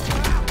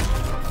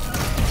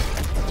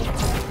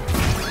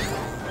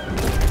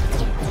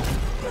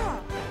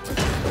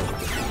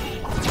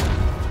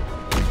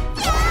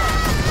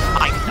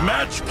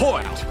 Match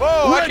point.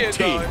 Whoa, I Red can't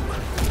team. die.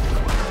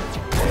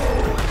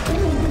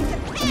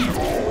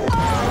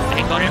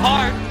 Ain't going in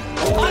hard!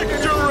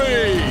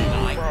 Victory.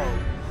 Bro,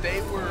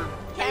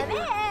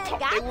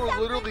 they were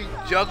literally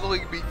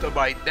juggling me to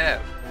my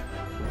death.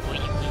 Well,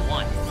 you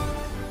won.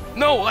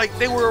 No, like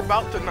they were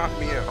about to knock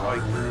me out.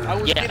 Like I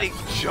was Yeah. getting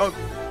juggled.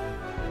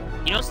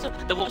 You know,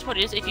 the worst part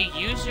is if you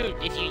use your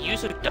dodge and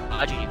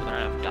you run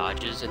out of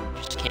dodges and you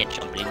just can't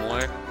jump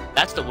anymore.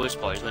 That's the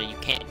worst part is when you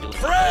can't do it.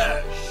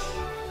 Fresh.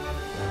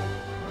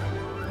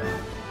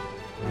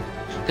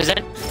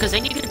 Cause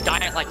then you can die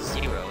at like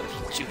 0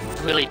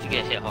 if you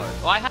get hit hard.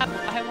 Oh, I have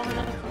one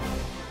another.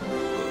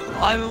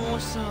 I'm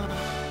almost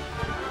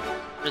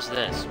What is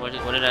this? What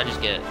did I just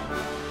get?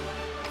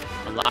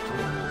 Unlock.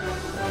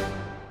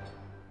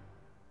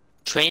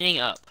 Training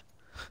up.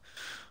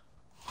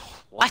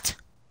 What?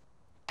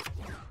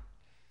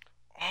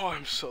 Oh,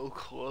 I'm so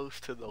close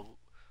to the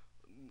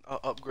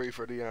upgrade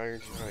for the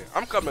Iron Giant.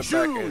 I'm coming back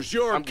in. Choose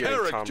your I'm getting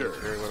character.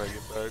 Tommy when I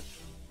get back.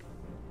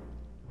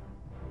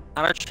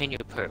 How to train your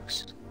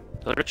perks.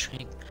 Go to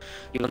training.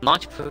 You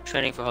unlocked perk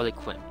training for Harley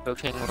Quinn. Perk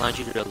training allows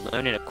you to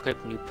learn and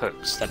equip new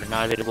perks that are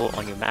not available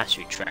on your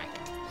mastery track.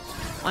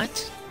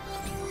 What?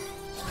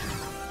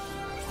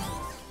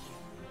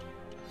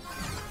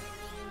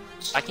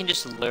 So I can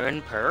just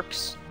learn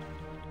perks?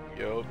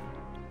 Yo.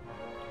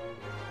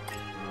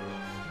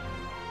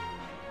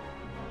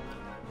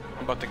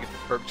 I'm about to get the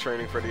perk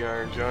training for the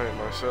Iron Giant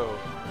myself.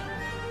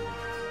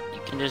 You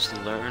can just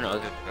learn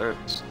other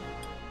perks.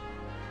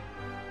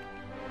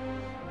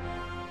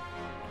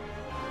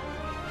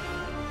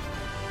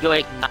 Yo,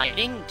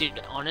 igniting,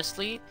 dude,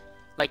 honestly,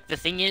 like the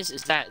thing is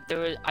that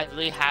I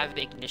really have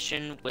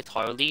ignition with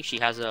Harley. She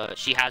has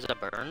a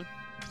burn.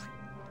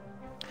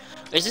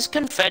 Is this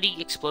confetti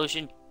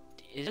explosion?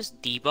 Is this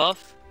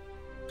debuff?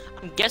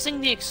 I'm guessing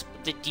the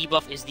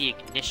debuff is the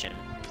ignition.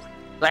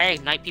 Like, I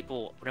ignite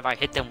people whenever I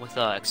hit them with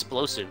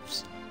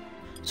explosives.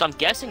 So I'm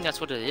guessing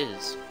that's what it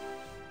is.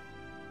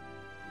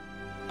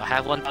 I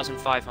have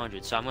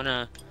 1,500, so I'm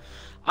gonna.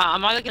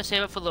 I'm either gonna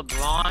save it for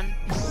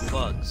LeBron or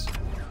Bugs.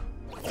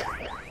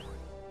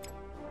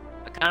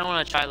 I kind of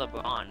want to try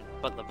LeBron,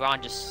 but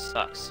LeBron just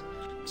sucks.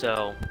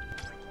 So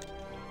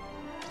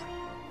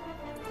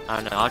I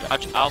don't know.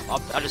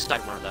 I'll just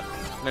type one of them.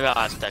 Maybe I'll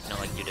ask Techno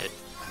like you did.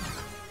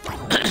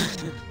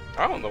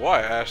 I don't know why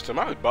I asked him.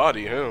 I would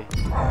body him.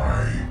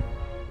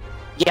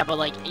 Yeah, but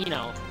like, you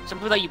know, some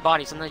people that you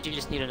body, sometimes you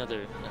just need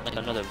another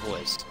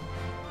voice.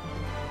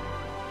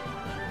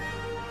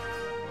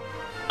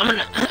 I'm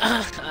gonna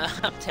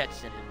I'm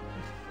texting him.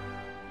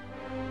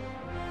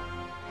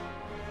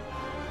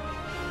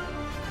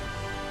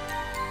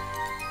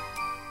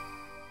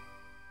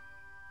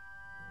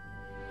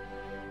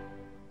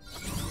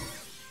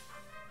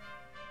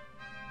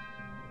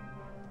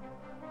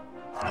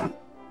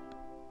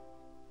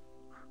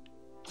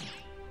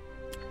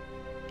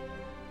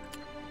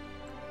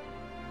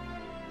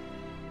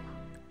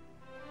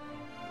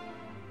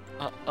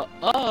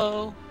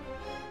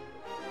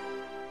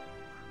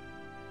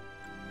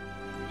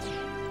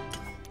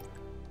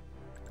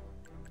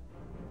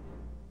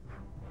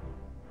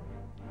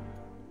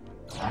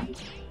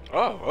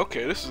 Oh,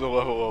 okay, this is a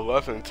level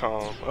 11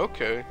 Tom.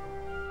 Okay.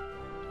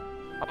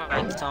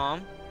 Alright,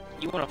 Tom.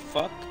 You wanna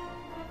fuck?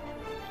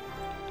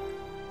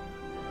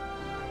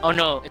 Oh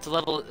no, it's a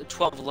level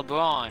 12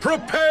 LeBron.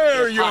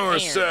 Prepare With hot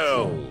hands.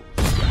 yourself!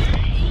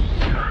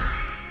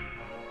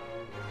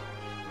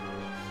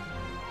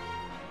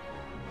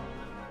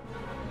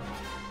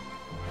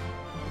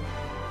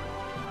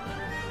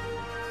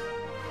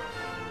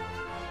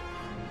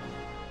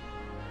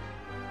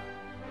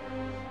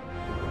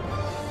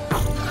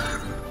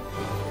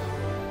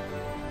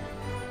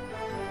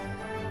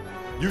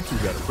 You two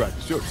gotta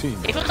practice your team.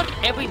 It feels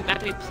like every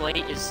map we play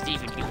is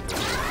Steven Universe.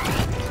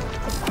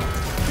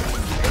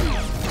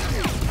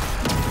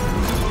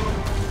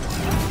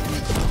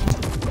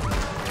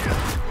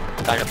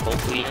 Got a full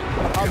clean.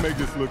 I'll make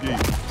this look easy.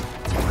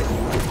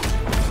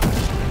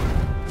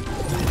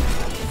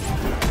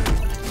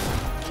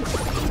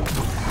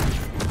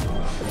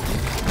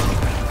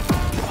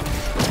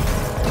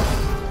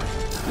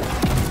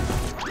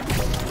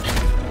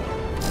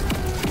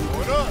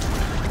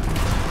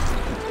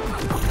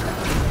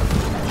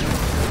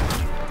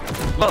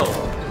 Whoa!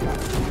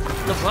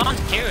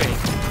 LeBron's carrying.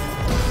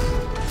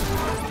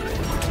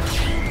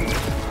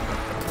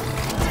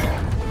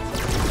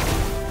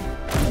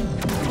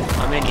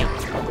 I'm in you.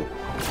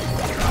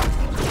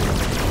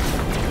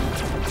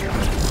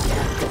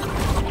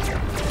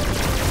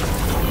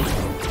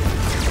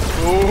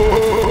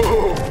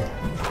 Ooh,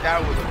 that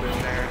would have been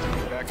there.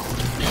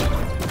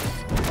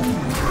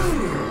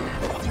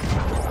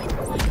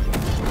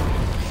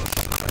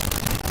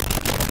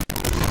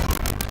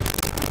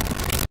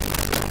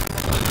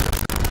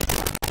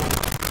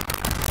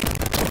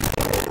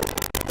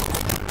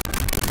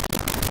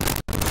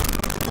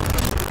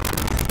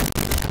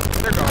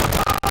 They're gone.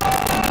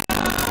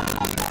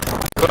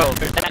 Bro,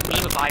 that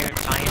meme of Iron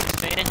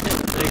Giants, man,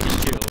 they're just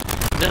true.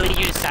 Literally,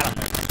 you just sat on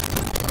there.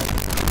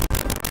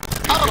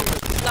 Oh!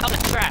 That was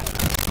a trap.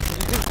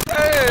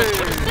 Hey!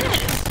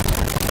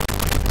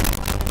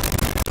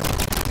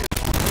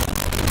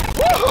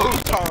 Woohoo,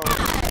 Tom!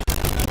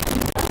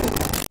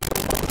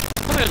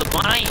 Come here,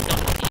 LeBron, I ain't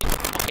done with you.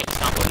 Okay,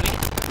 stop with me.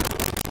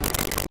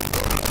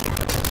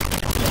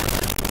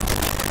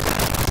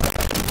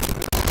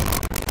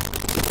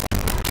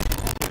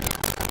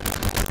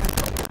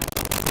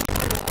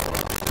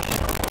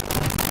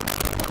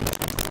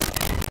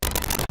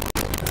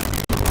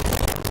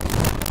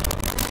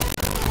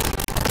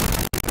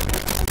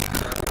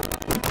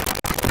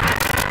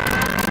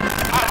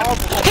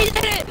 He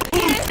did it!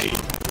 He did it!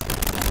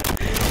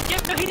 Yeah,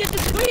 no, he did the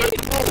screen!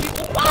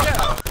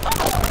 Yeah.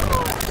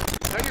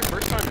 Is that your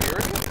first time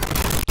hearing it?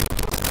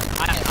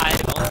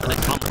 I've only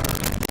played Tom.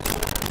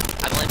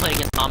 I've only played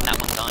against Tom that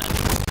one time.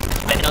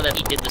 I didn't know that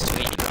he did the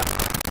screen.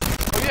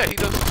 Oh yeah, he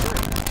does the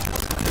screen.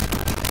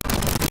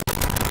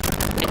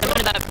 It's the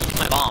one that used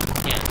my bomb.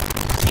 Yeah.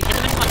 He hit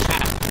him into my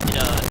trap.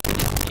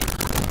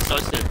 It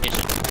starts the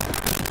mission.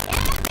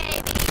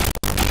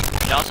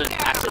 It also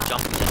acts to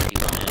jump into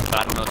people in it, but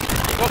I don't know if he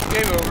Well,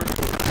 game over.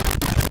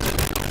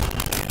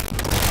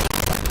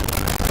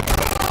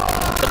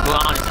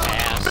 LeBron is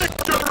ass.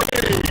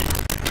 Victory!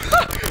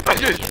 I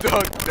just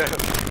dunked them.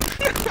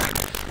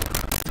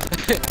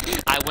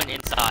 I went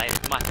inside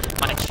my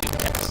shoot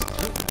test.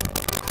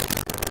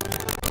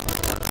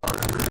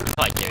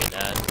 I carried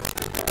that.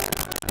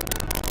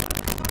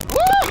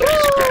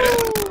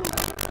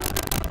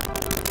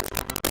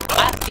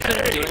 I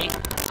couldn't do anything.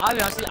 I'll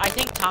be honest, I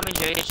think Tom and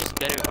Jerry is just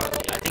better at Harley.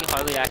 I think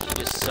Harley actually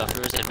just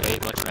suffers in very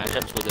much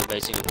matchups where they're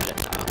basically good at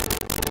Tom.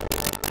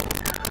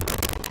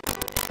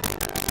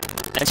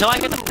 Until I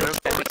get the first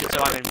epic,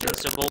 until I'm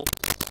invincible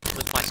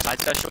with my side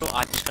special,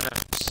 I'm just gonna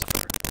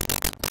suffer.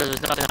 Because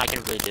there's nothing I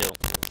can really do.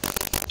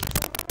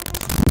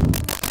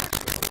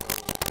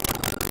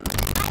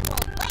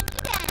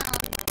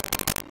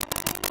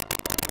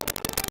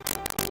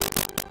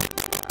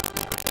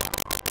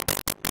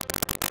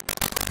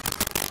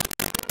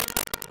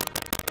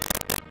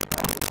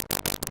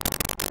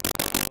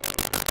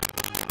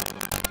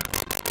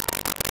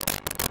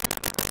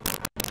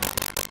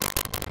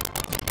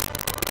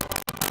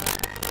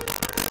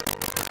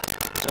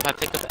 So if I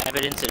pick up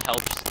evidence, it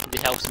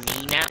helps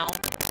me now.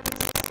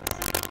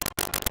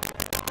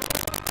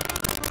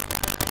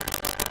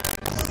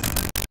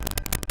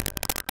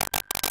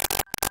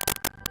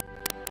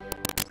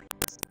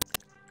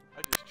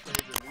 I just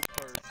traded a new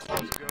purse.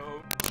 Let's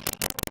go.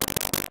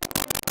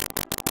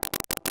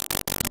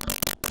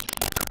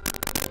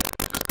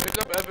 Pick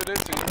up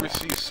evidence and you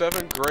receive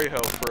 7 gray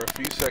health for a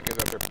few seconds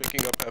after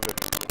picking up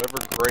evidence, whatever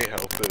gray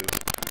health is.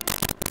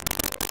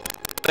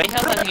 Gray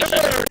health, I think, is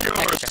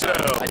just extra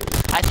health.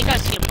 I think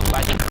I've seen it before.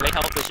 I think gray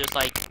health is just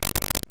like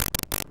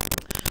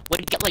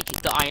when you get like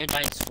the Iron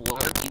Giant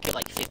sword, you get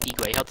like 50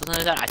 gray health or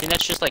something like that. I think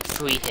that's just like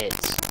free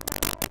hits.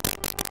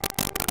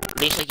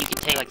 Basically, you can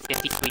take like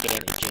 53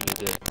 damage and you're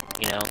good,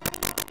 you know?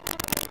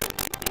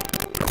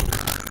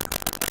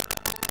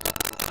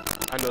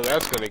 I know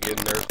that's gonna get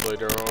nerfed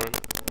later on.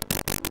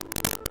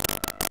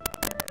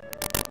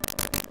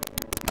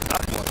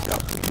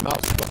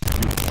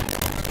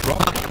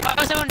 I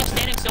was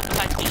understanding so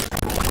type B.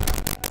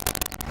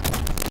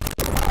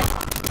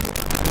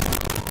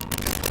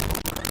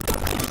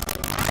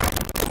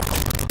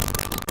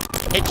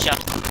 Headshot.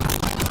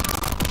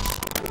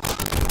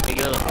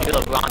 You're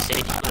LeBron said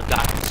if you would have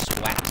gotten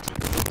swacked.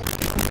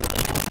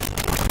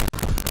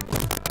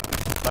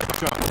 Like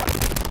John.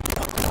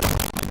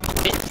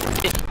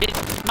 It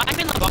might have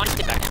been LeBron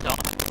to back it off.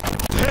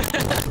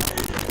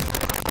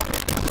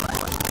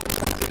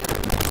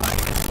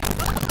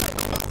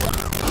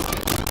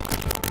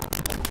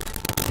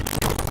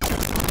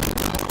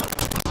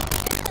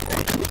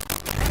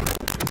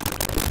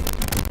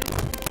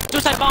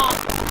 Suicide bomb!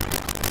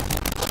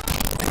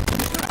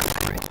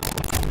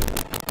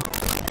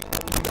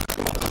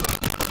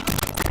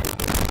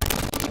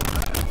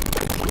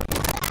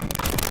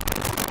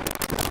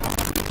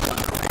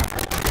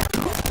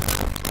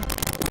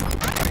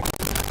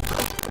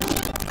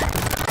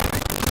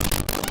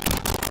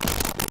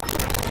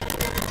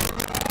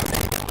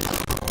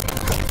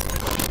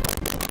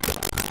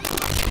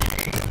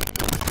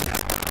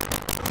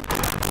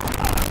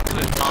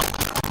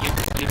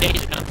 Your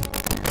days are done.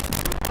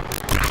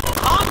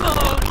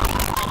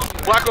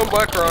 Black on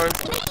black crime.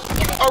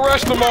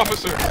 Arrest him,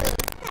 officer.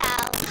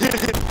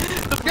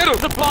 Get him.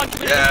 The blonde.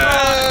 Yeah.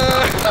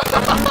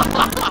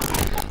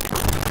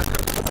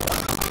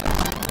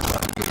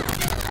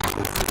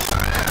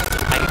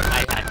 I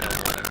had no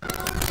water.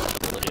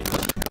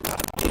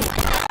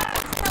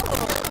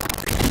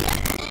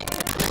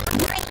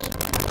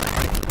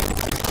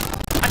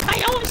 I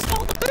always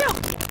stole the bill.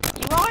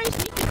 You always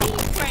need to be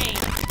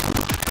trained.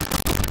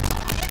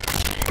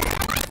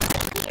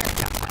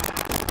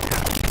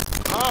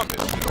 Tom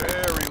is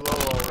very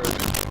low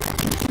already.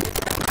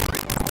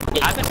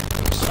 Yeah, I've been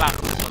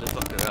slapping this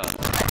motherfucker up.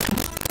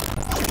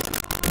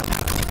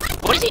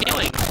 What is he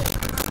doing?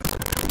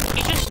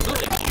 He's just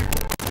moving.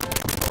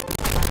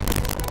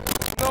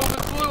 No, the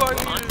blue I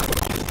needed.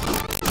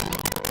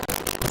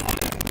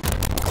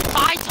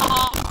 Bye,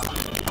 Tom.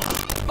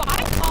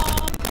 Bye, Tom.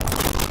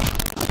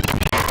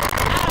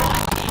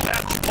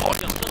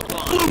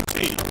 Blue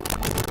team.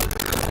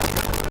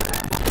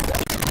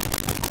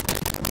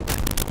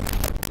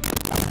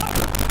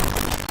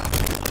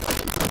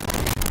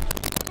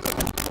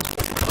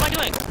 What am I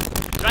doing?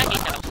 Did I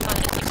hate that? I'm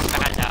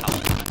bad out.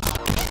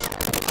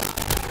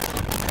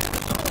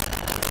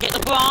 Get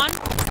LeBron.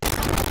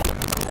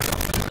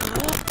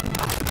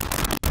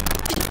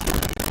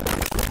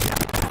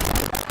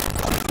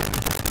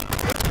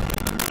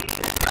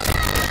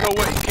 No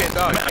way, you can't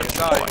die. You can't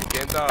die. You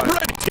can't die.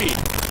 Red team.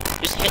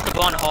 Just hit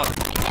LeBron hard.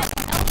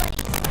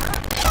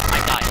 I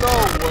died. No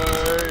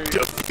way.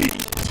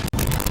 Defeat.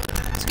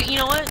 You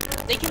know what?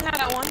 They can have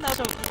that one. That was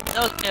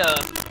a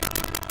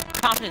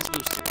confidence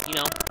booster. You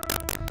know.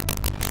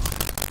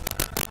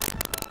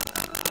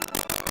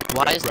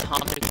 Why is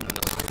Tom drinking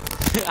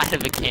milk out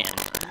of a can?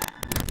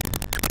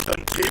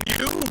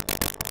 Continue.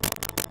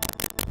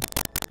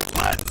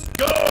 Let's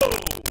go.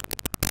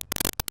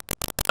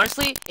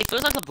 Honestly, it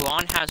feels like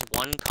LeBron has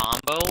one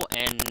combo,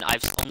 and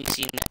I've only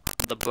seen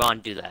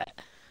LeBron do that.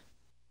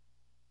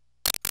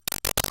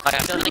 Like, I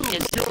feel like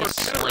his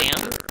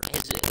slam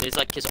is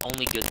like his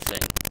only good thing.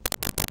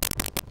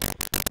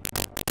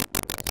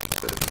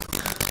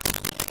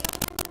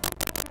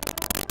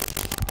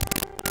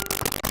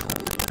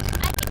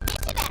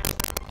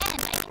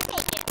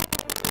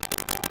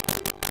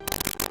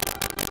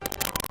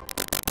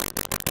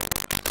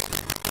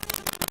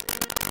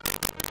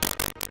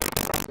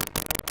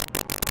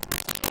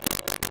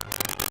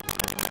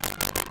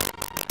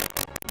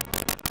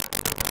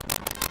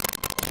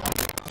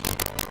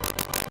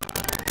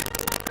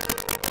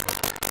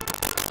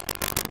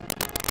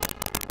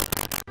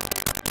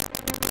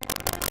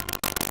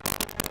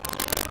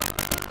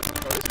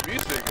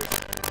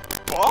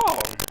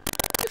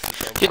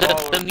 Dude,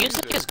 the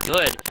music is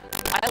good.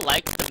 I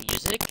like the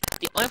music.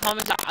 The only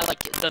problem is that I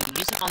like the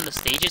music on the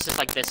stages is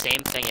like the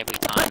same thing every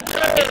time.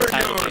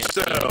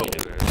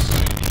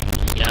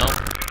 You know?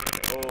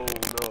 Oh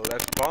no,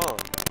 that's bomb.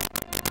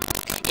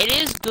 It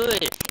is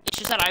good. It's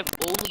just that I've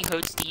only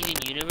heard Steven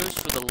Universe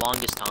for the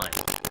longest time.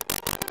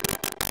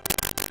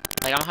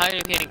 Like I'm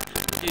tired of hearing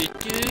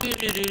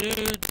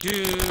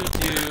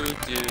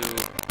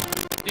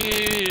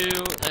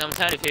like I'm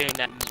tired of hearing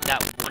that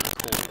one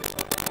chord.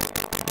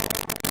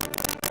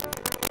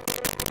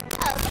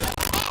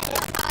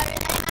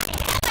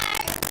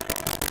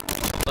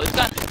 Oh,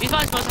 these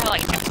guys supposed to have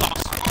like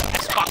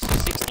Xbox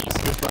 360s.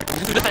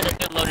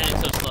 They're loading it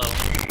so slow.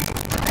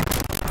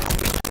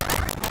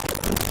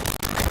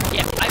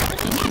 Yeah, I've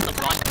only seen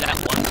LeBron do that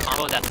one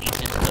combo that leads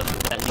into the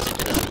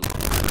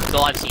That's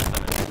all I've seen from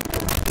him.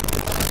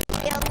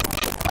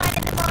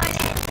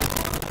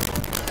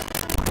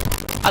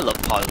 I love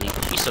Polly.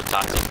 He's so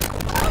toxic.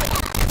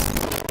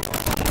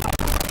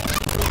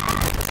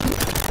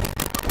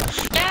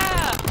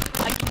 Yeah!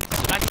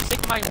 I can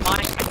stick my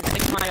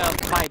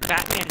my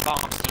Batman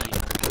bomb to you.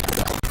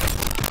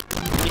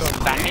 These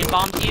Batman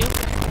bomb to you?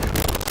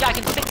 Yeah, I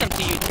can stick them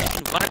to you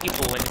in front of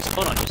people and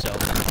explode on yourself.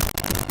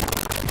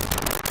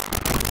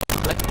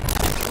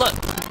 Look.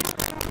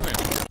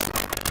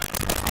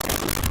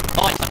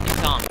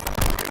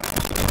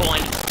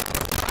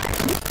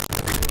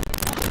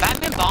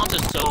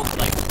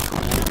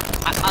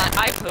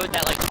 I've heard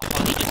that like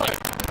Harley just like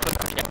put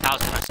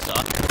projectiles kind of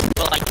stuff,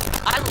 but like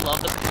I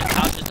love the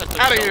projectiles just because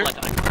Outta they're so here.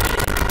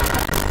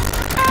 like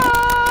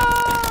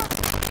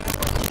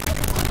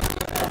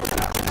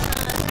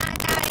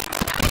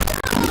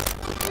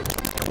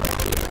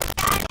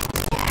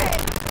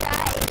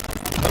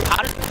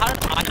how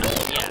did I know?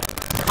 Yeah,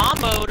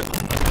 comboed.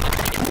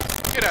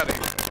 Get out of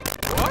here.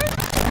 What?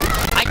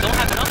 I don't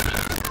have enough.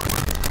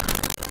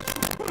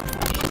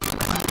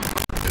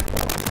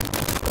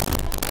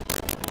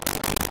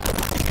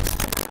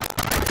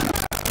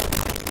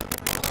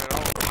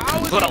 How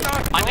is he Bro,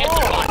 not my man's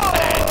gone?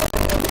 gone.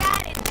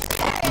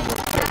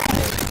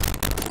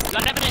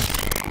 Gun evidence.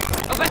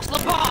 Arrest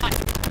LeBron.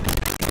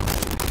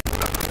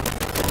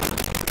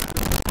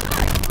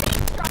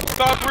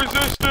 Stop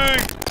resisting!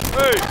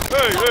 Hey,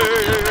 hey, hey,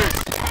 hey, hey, hey!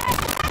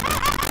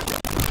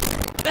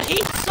 The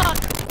heat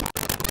sucks.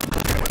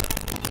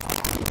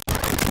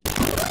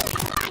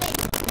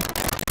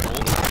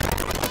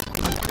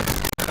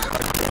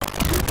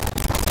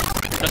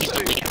 No, he's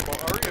still bleeding.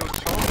 Mario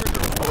chompers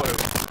or what?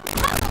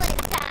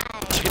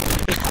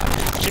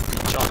 Chicken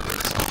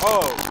chocolates.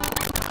 Oh!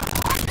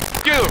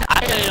 Get him! I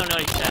really don't know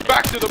what he said.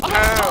 Back to the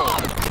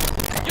pound!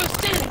 Your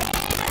sins!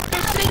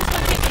 Your sins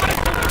will get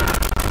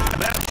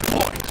punished!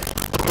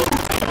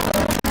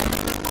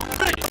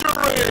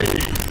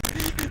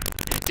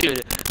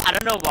 Dude, I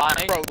don't know why.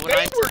 Bro, when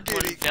they I, were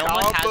when getting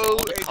Velma has all combo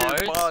the in his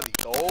cards, body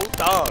the whole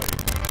time.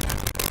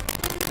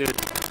 dude.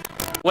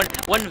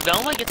 When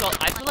Velma gets all,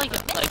 I feel like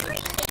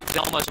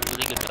Velma's a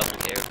really good double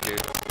character.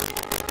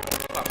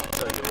 I'll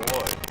tell you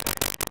what.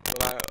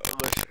 But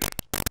listen,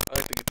 I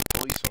have to get the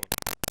police on.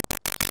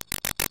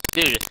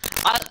 Dude,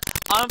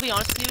 I'll be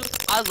honest with you,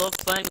 I love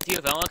playing with you,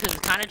 Velma, because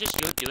it's kind of just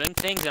you're doing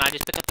things and I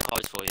just pick up the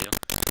cards for you.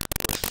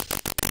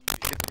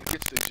 It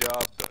gets the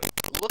job done.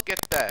 Look at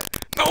that.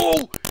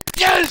 No!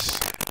 Yes!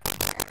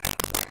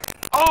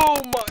 Oh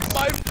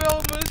my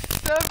Velma's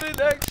 7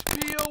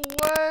 XP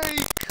away!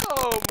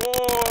 Come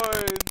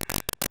on!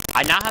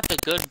 I now have the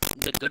good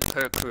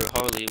perk for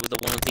Harley with the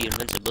one with the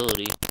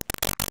invincibility.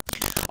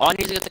 All I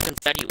need is to get the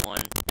confetti one,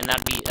 and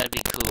that'd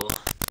be cool.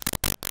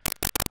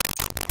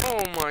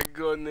 Oh my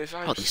goodness,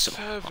 I'm these so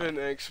 7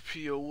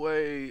 XP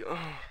away. Oh.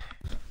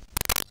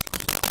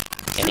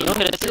 And you know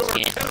what it is this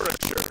game?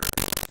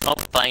 Oh,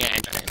 playing an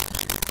engine.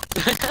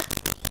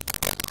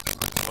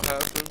 What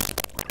happened?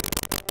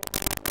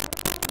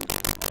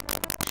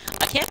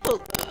 I can't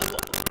believe.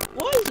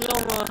 Why is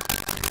Velma?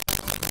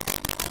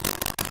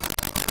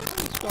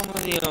 Velma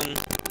the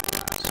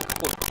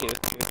support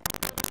character?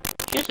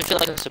 She doesn't feel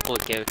like a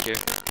support character.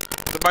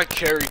 My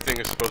carry thing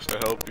is supposed to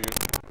help you.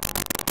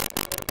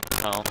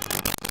 Oh,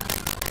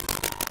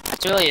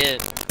 that's really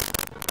it.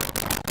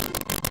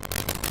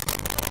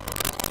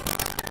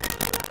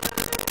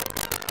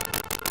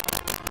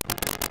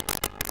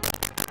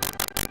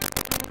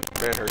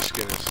 Man, her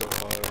skin is so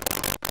hard.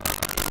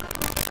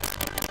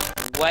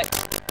 What?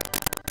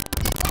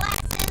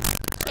 Glasses.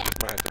 Check.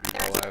 Might have to be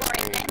my Thirst last for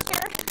game.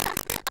 adventure.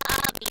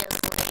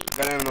 Obviously.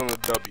 That ended on a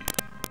W.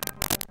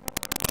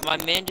 My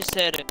man just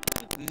said,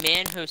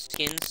 "Man, her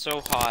skin's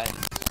so hot."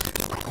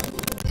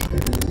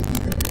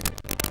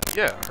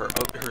 Yeah,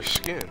 her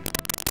skin.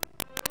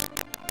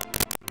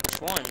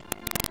 Which one?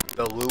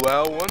 The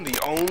luau one, the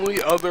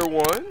only other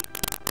one.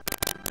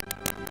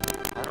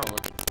 I don't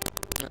look.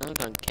 I'm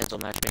gonna cancel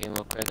matchmaking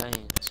real quick. I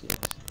ain't see this.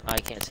 I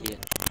can't see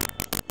it.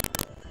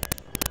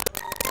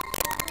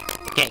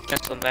 Can't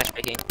cancel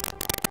matchmaking.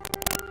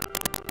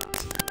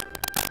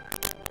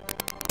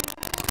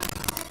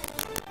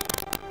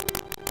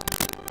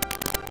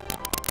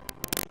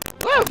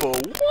 Level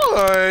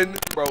 1,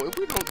 bro. If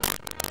we don't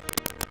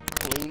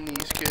clean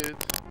these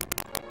kids,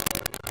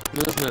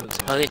 Moves.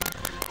 Okay.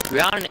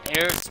 Ground and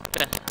air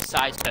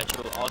side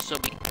special will also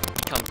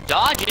become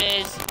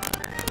dodges.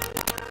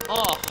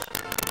 Oh,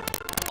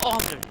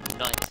 they're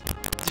nuts.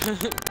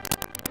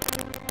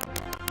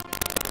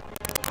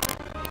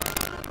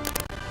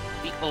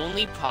 The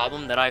only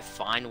problem that I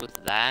find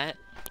with that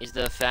is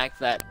the fact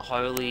that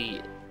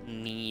Harley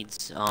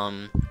needs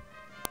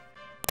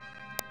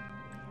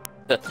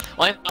the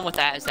only problem with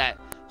that is that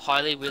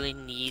Harley really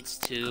needs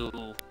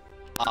to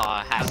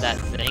have that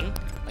thing.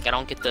 Like, I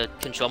don't get to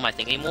control my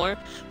thing anymore.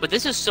 But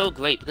this is so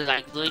great because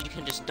I literally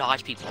can just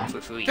dodge people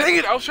for free. dang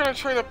it! I was trying to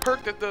train a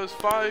perk that does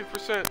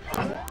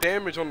 5%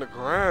 damage on the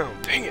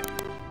ground. Dang it!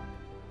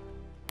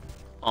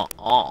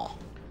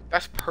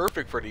 That's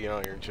perfect for the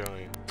Iron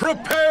Giant.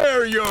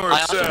 Prepare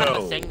I also have a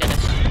yourself! thing that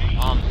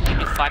you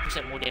do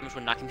 5% more damage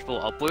when knocking people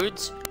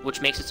upwards,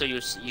 which makes it so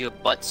your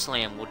butt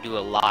slam will do a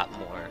lot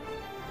more.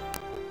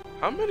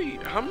 How many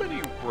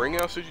ring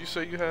outs did you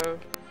say you have?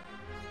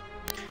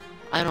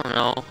 I don't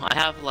know. I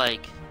have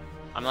like,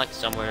 I'm like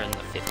somewhere in the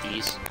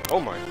 50s. Oh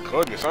my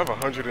goodness, I have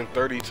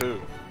 132.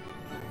 You've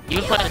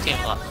been playing this game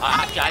a lot.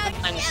 I've been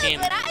playing this game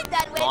What I'm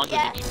done with longer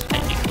yet. than you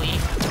technically,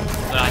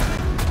 but I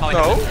probably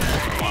No.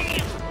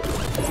 haven't.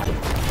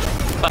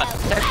 But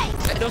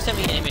don't send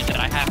me an image that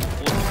I have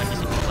 400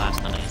 people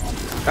last night.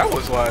 That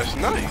was last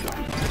night.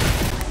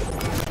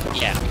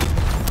 Yeah.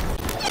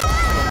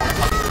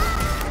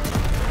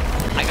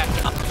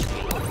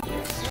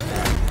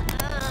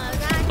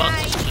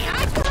 Bugs is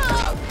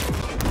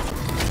cheating.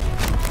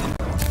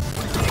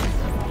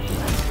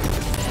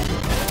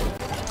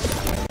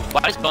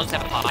 Why does Bugs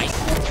have eyes?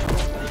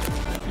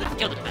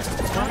 Kill the man.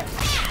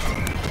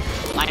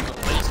 I am a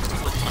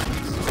racist with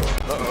buttons.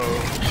 Uh-oh.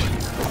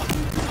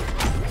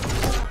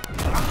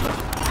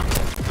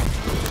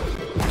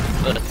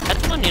 That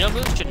tornado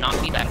move should not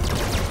be that good,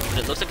 but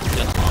it looks like it's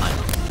doing a lot.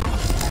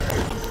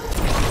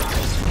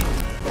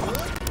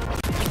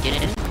 Get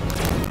in.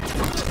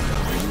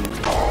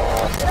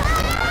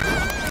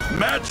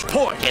 Match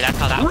point. Okay, that's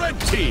how that Red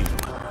team.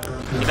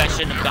 You guys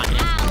shouldn't have gotten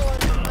in.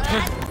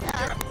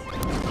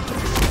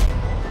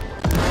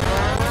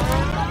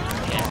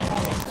 Okay.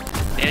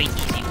 Very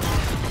easy.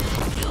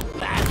 Feel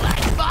bad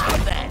like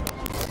vomit.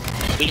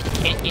 We just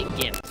can't get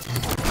gimped.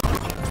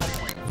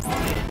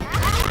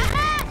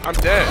 I'm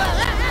dead.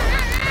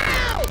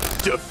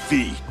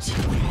 Defeat.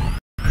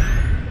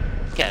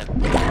 Okay.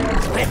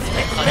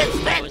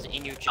 I was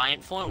in your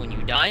giant form when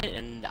you died,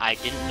 and I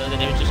didn't know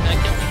that it was just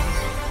gonna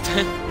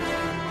kill me.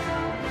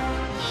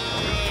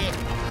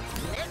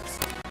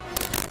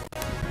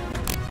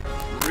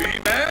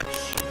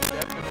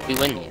 Rematch. We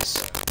win these.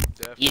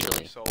 Definitely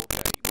Easily. sold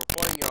that. We're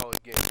playing y'all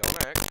again. Go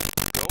back.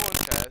 Go on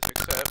test,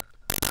 except.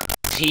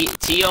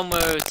 Tio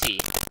Muruti.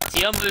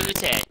 Tio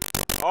Muruti.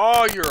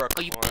 Oh, you're a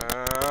Oh, you-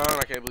 clown.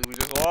 I can't believe we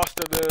just lost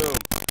to them.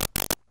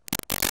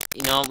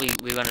 You know,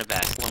 we run it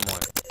back. One more.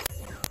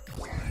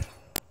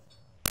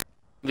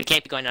 We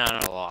can't be going down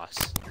on a loss.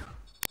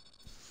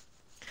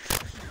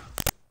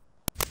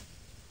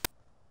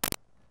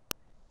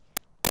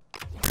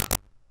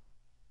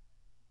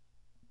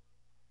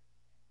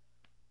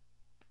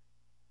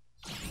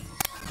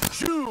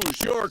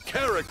 Choose your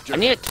character. I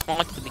need a taunt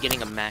at the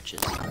beginning of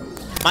matches.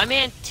 My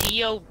man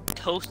Tio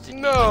toasted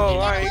me. No,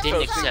 and I ain't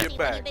didn't toasting accept. you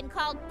back. You've been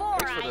called Four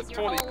Thanks for Eyes the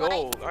your 20 whole life.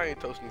 gold. I ain't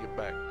toasting you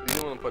back.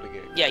 You don't want to play the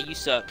game. Yeah, you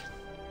suck.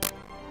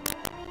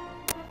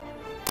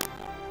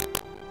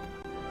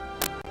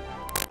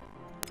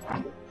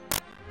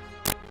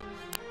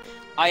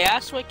 I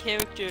asked what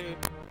character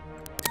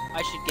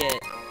I should get,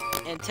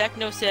 and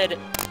Techno said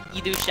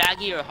either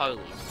Shaggy or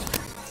Harley.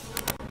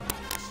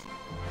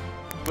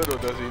 Little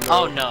does he know.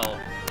 Oh no.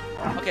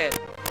 Okay,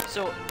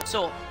 so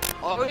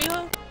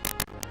Arya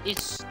is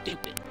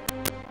stupid.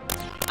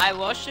 I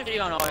watched a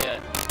video on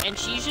Arya, and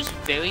she's just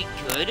very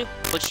good,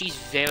 but she's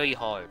very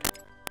hard.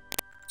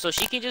 So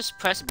she can just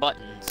press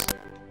buttons.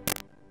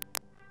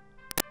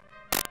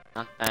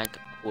 Knock back, Do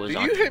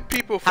horizontal. you hit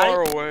people How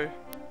far do- away?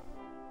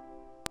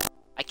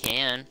 I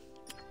can.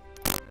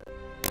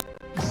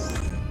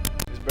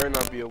 This better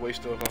not be a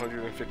waste of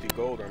 150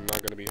 gold. I'm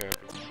not gonna be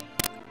happy.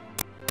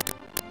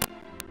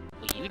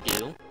 Well, you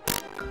do.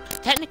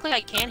 Technically,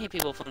 I can hit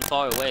people from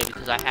far away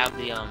because I have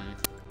the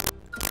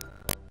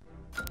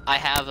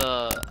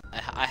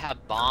I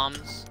have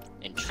bombs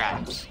and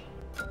traps.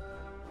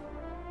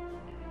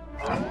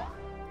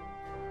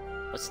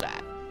 What's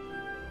that?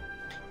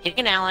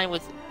 Hitting an ally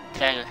with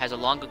that has a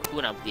longer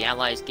cooldown, but the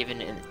ally is given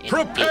an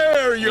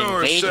Prepare an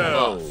invasion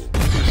yourself.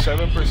 buff. Do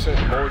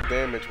 7% more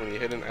damage when you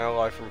hit an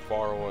ally from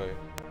far away.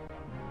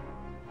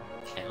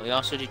 And we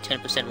also do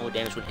 10% more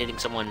damage when hitting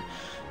someone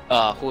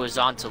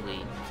horizontally,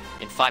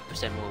 and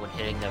 5% more when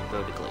hitting them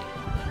vertically.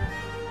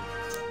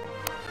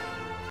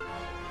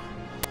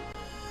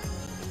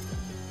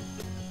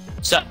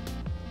 So,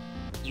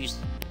 use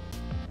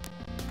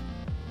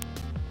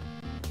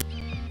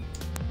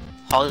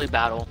Harley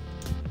battle.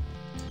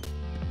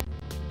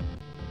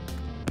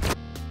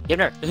 Give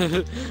her.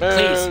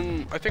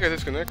 Please. I think I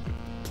disconnected.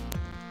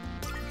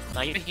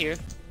 Now you're here.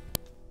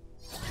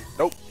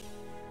 Nope.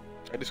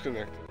 I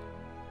disconnected.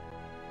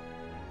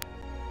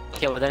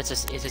 Okay, well then it's a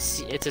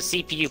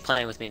CPU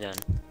playing with me then.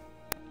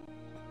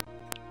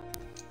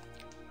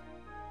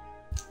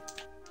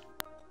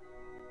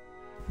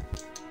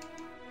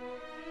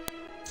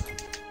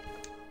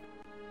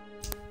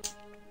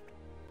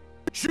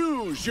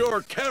 Choose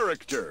your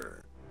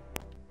character.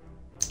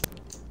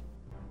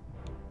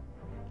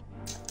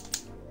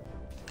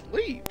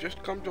 Leave.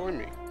 Just come join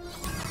me.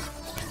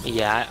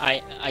 Yeah,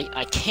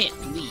 I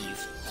can't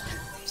leave.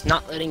 It's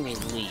not letting me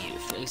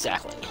leave.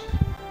 Exactly.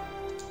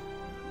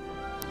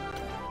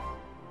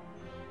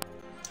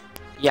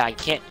 Yeah, I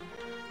can't.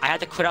 I had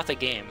to quit out the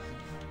game.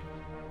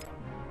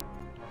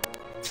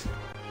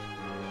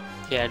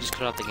 Yeah, I just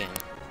quit out the game.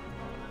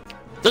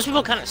 Those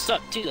people kind of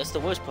suck too. That's the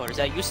worst part. Is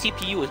that your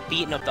CPU is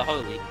beating up the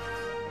Harley.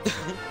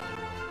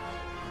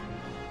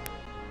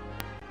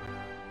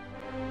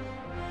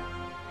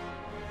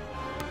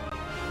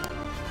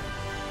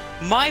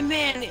 My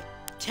man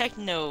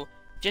Techno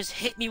just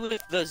hit me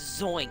with the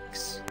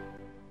zoinks.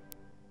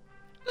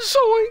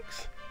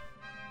 Zoinks!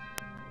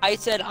 I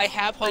said I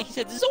have Harley. He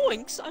said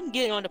zoinks. I'm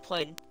getting on the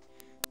plane.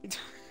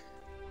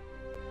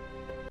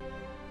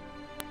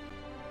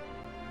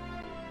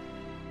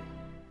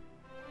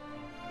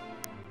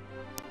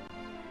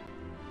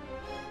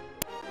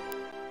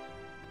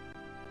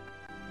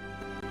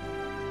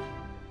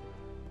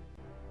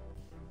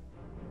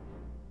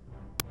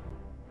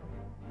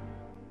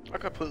 I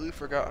completely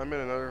forgot I'm in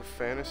another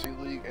fantasy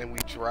league and we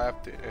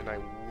drafted and I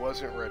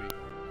wasn't ready.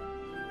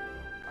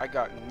 I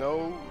got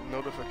no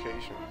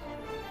notifications.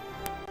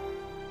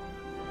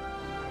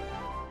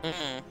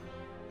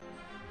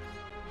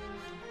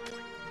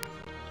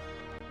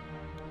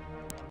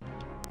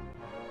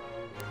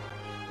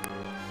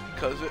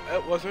 Because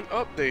it wasn't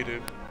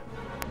updated.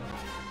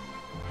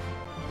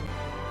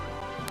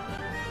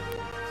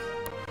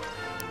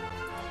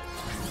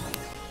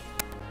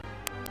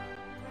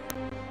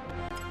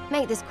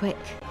 Make this quick.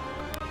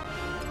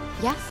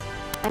 Yes,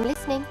 I'm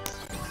listening.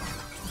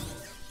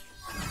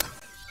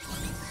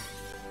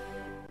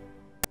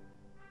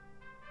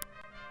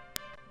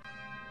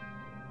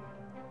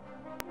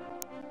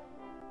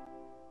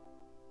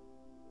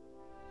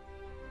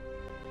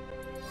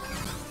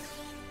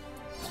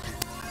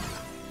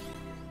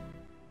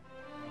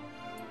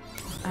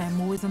 I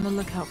am always on the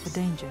lookout for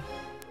danger.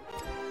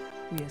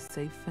 We are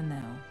safe for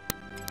now.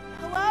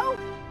 Hello?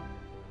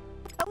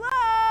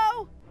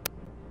 Hello?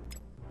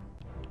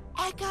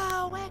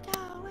 Echo,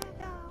 echo,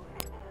 echo,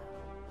 echo.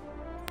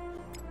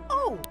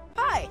 Oh,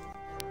 hi.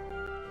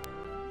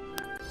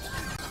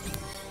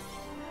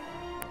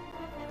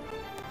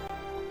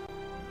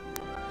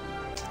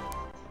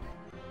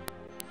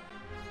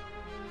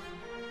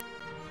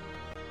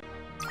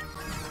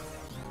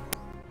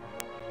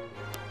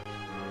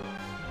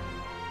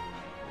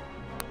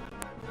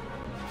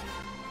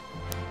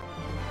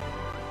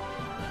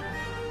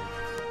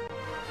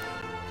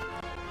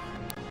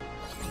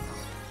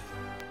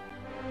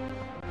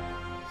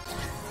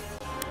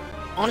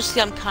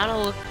 Honestly, I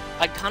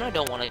kind of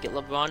don't want to get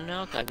LeBron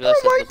now. I realize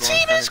Oh, my that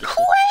team LeBron's is kinda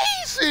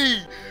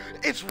crazy!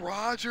 It's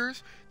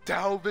Rodgers,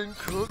 Dalvin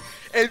Cook,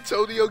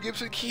 Antonio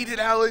Gibson, Keenan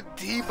Allen,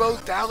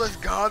 Debo, Dallas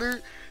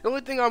Goedert. The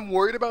only thing I'm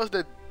worried about is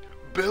the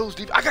Bills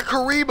deep. I got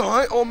Kareem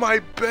Hunt on my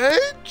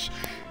bench.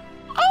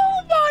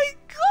 Oh my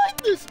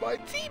goodness, my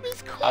team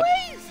is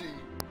crazy.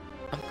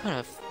 I'm kind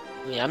of,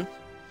 yeah.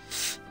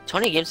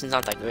 Tony Gibson's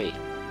not that great.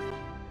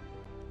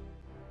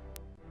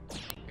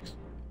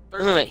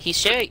 Wait,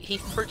 he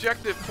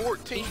projected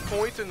 14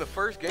 points in the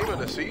first game of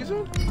the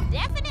season?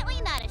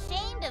 Definitely not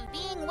ashamed of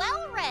being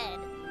well-read.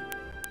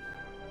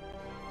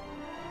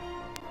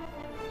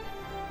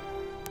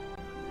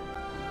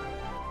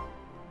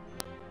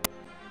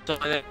 So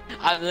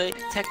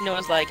Techno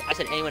was like, I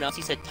said anyone else,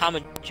 he said Tom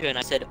and Joe, and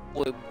I said,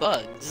 or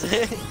Bugs.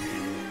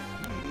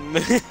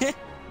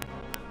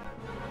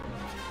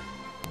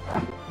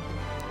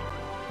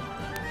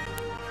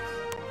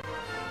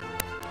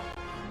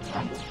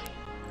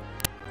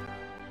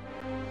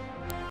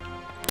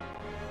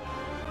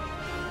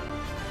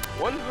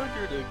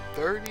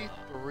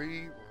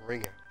 133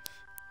 ringouts.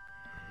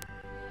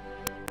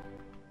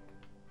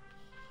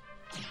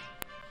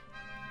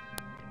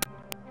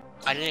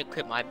 I didn't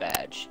equip my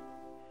badge.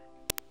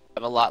 I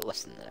have a lot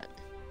less than that.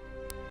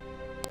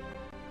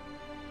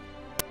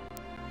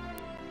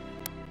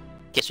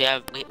 Guess we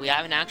have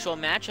an actual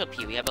matchup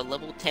here. We have a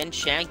level 10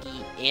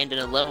 Shaggy and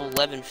a level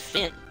 11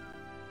 Finn.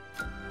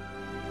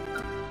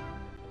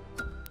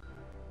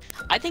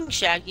 I think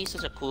Shaggy's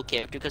such a cool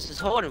character because his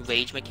whole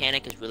enrage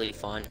mechanic is really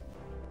fun.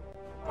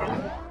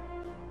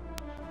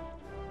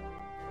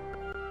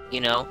 You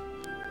know?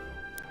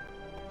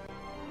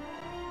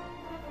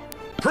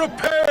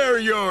 Prepare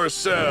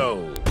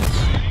yourselves!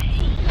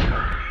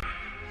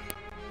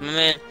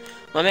 My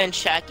man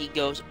Shaggy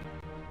goes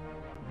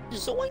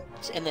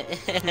zoinks, and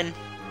then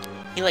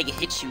he like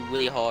hits you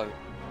really hard.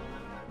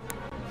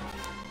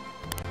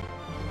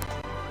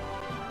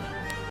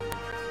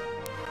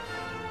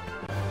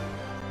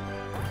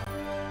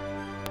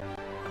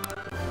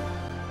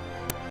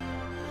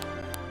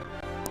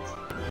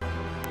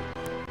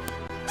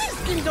 This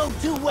can go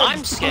 2 ways.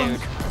 I'm scared.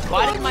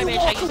 Why did my man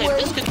Shaggy say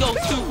this could go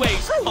 2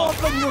 ways? Oh.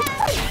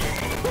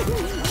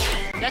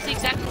 That's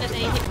exactly the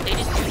thing. They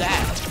just do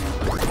that.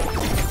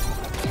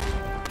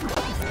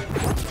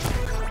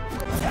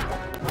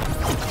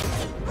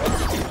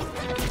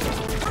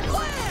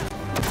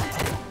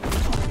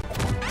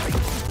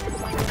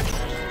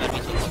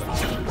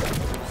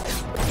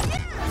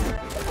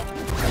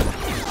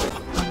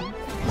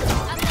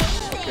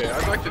 Okay,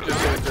 I'd like to just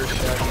say that there's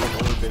Shaggy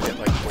and only been hit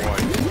like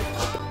twice.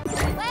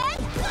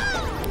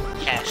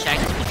 Yeah,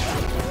 Shaggy.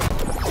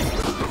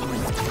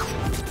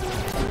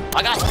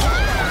 I got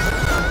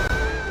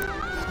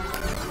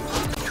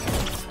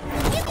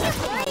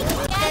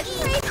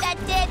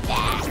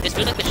It's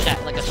really like a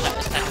type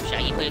of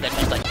Shaggy player that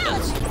just like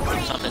does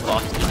something while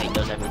his teammate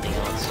does everything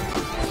else.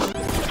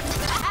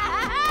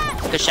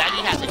 Because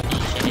Shaggy has a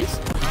niche and if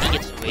he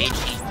gets rage,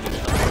 he's really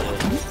good.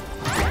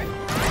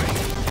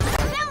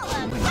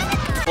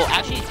 Well,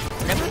 actually,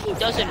 whenever he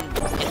does an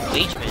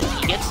engagement,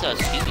 he gets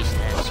Scooby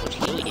Snacks, which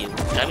heal you,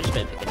 and I've just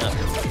been picking up.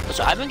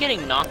 So I've been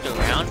getting knocked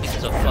around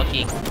because of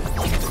fucking,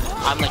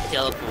 I'm like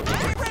teleporting.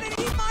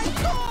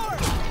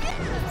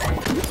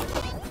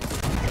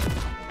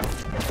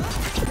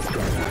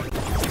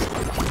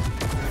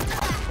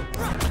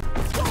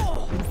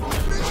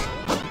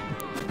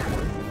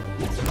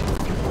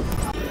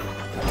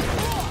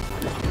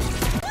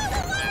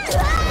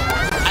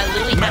 I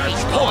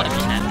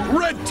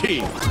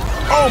Defeat!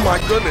 Oh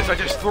my goodness, I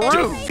just threw!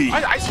 Defeat.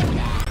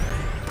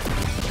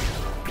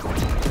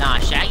 Nah,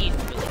 Shaggy's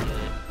really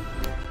good.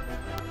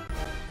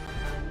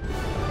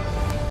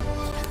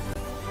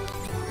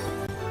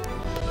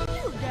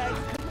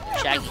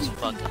 Shaggy's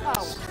fucking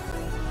us.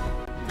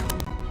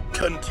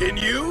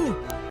 Continue?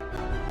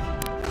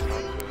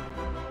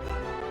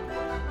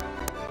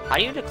 How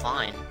do you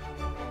decline?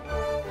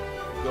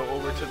 Go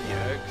over to the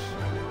X.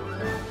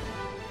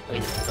 Wait,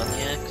 it's on the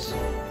X?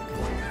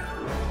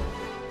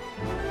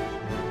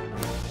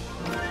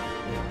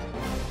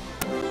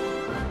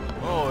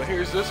 Oh,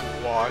 here's this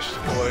washed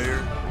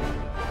player.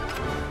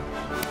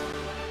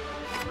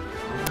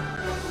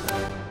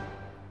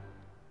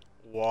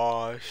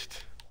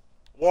 Washed.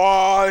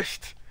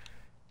 Washed!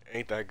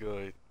 Ain't that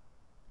good.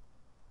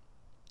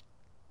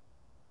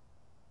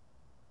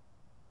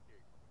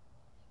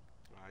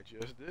 I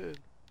just did.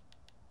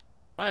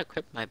 I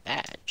equipped my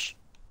badge.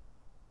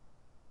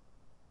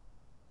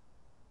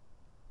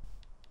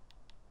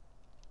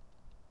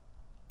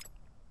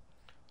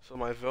 So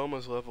my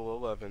Velma's level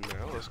 11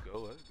 now. Let's go,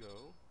 let's go.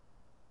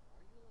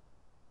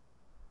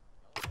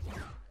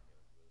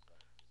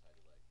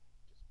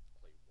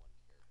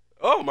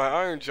 Oh, my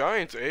Iron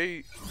Giant's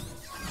 8.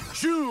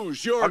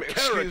 Choose your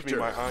character. Excuse me,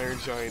 my Iron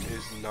Giant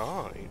is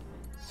 9.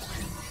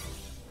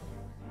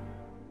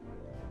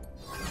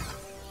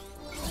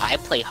 I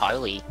play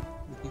Harley.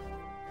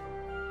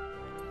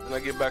 When I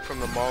get back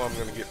from the mall, I'm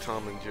gonna get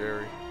Tom and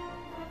Jerry.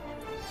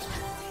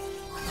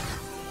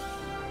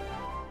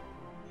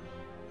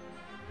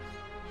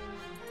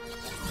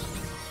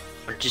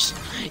 Or just,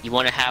 you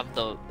want to have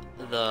the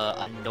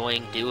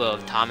annoying duo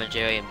of Tom and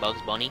Jerry and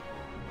Bugs Bunny?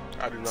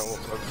 I do not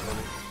want Bugs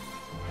Bunny.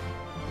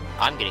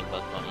 I'm getting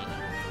Bugs Bunny.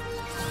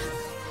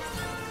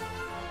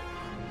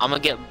 I'm gonna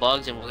get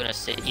Bugs and we're gonna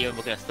sit here and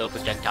we're gonna throw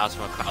projectiles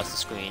from across the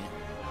screen.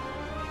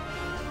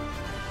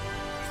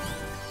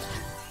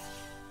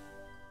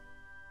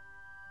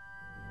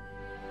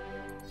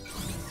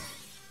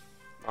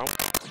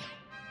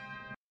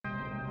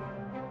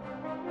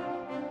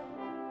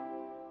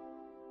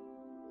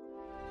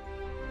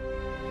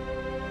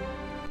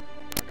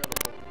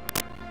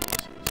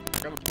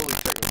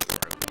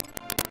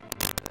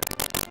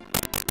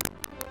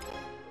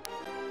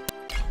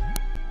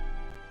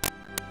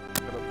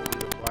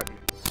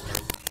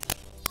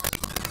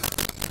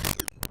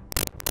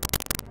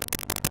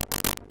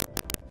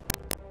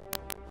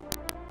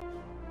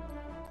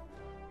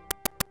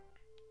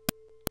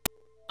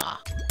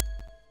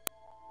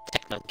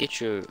 Get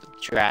your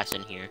ass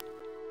in here.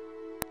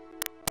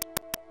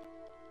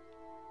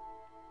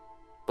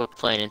 We're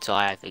playing until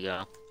I have to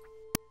go.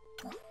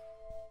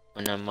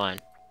 Oh, never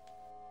mind.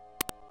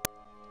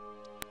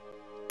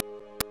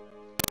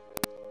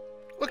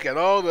 Look at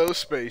all those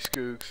space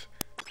kooks.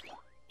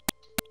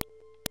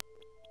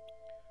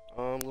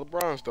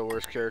 LeBron's the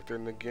worst character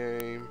in the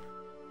game.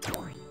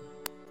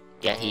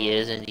 Yeah, he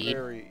is indeed.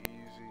 Very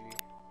easy.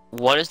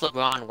 What is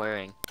LeBron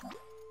wearing?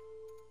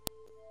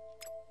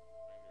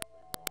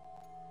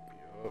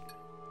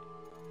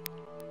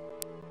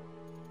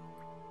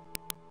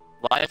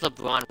 Why is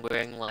LeBron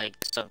wearing, like,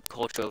 some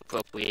cultural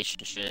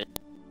appropriation shit?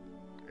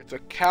 It's a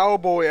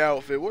cowboy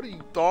outfit. What are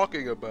you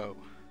talking about?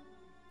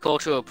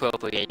 Cultural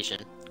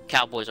appropriation.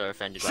 Cowboys are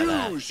offended by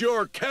that. Choose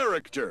your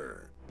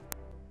character.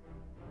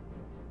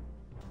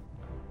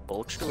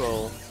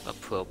 Cultural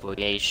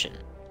appropriation.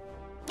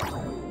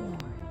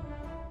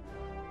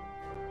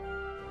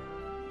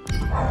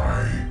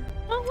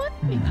 Oh, what?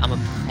 I'm a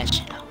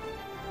professional.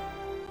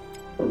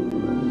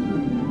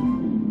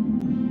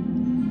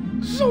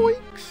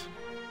 Zoinks!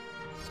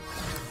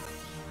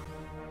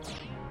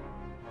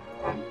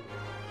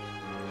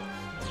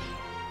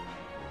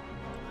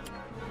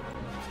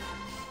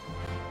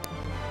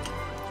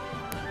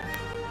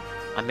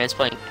 My man's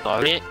playing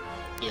Garnet?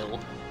 Ill.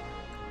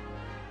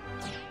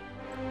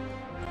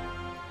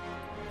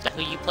 Is that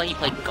who you play? You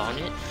play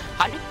Garnet?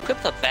 How do you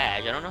equip the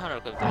badge? I don't know how to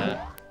equip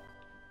that.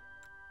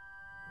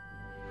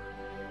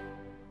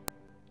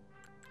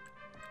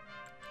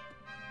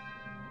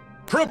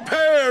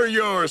 Prepare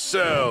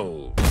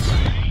yourselves.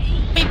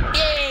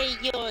 Prepare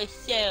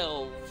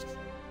yourselves!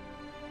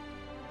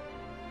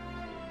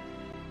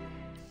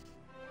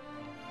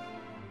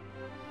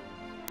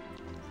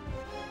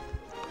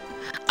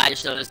 I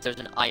just noticed there's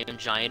an Iron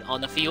Giant on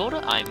the field.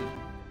 I'm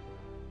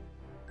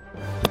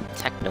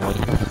technically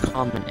a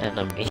common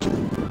enemy.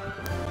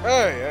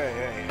 Hey, hey,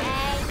 hey.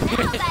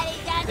 Nobody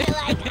does it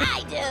like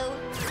I do.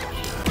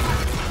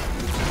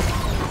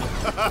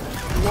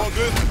 You want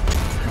this?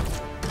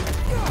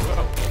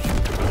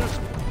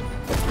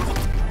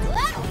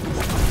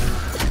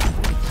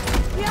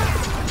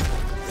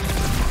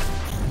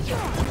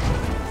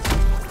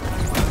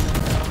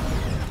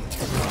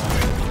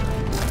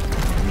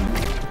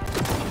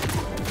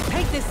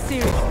 Take this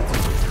seriously.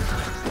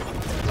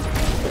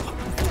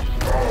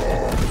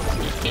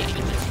 You can't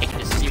even take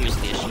this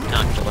seriously as she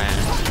knocked your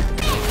ass.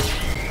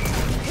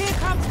 Here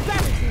comes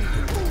gravity.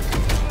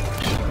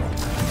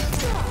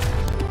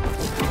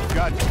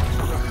 Gotcha.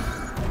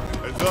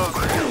 Heads up.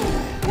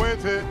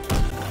 Quentin.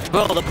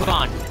 Bro,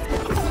 LeBron.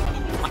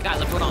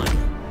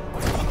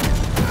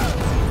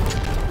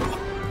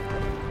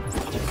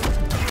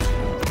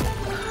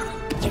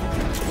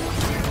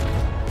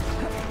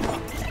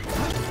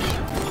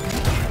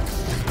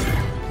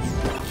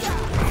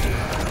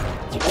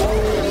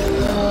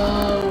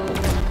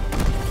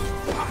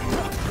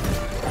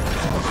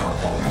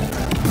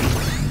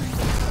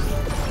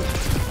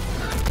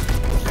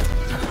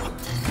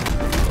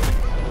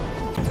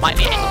 My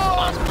man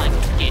responds like a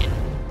skin.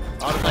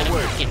 Out of Like my a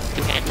way. skin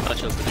command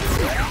touch over here.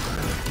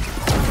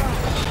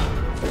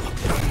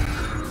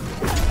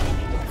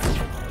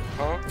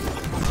 Huh?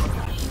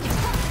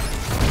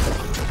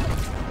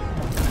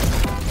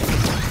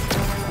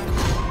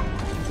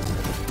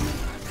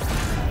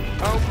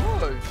 How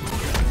much?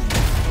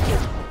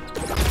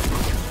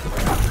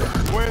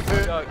 Went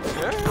it.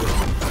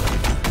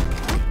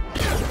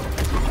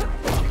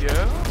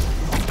 Yeah.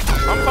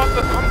 I'm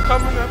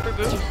coming after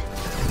this.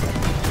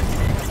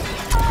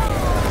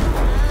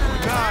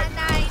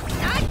 Nice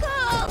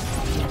knuckles!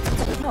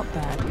 Not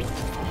bad. I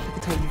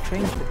could tell you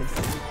trained for this.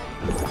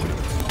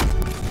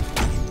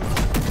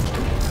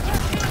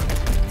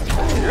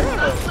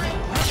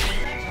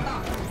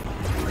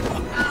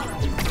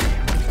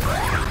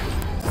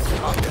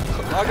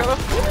 I gotta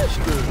finish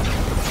this.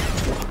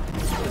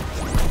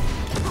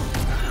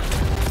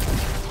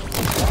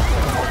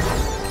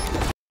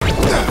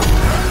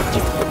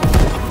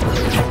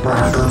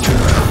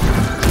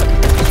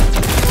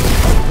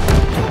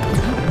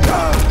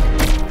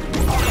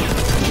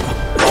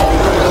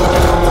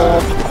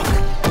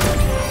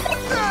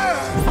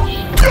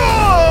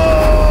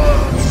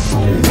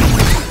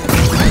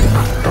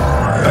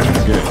 Back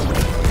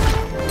again.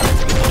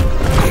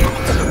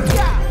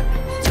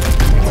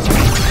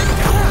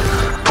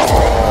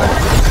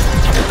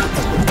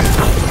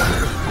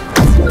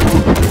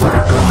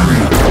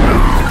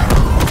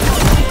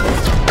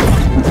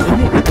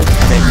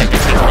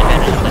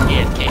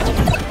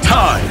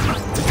 Time!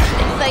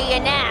 For you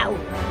now.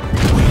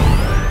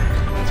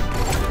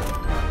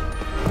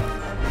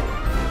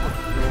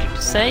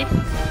 Say?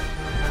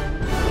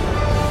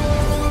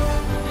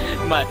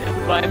 My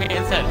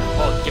man said,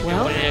 oh, give me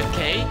Well, one AFK,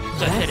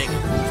 so I'm yes. hitting.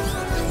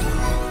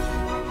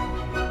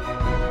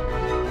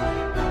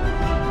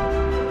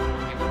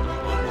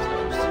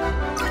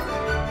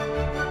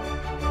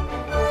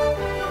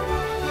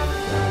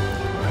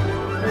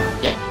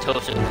 Yeah,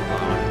 toasted the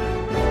bar.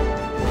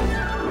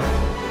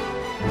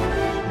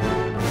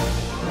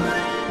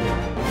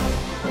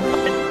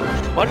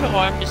 What if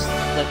I'm just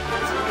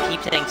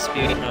keep saying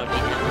spirit mode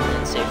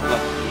and say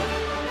fuck you?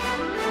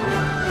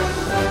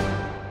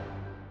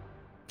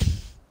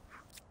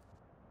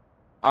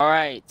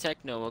 Alright,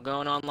 Techno, we're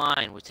going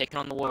online. We're taking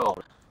on the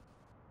world.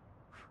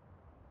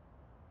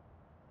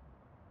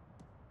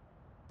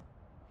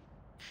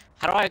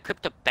 How do I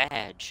equip the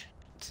badge?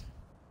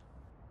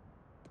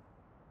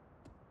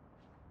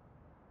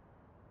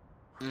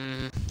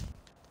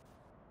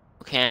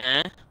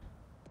 Okay.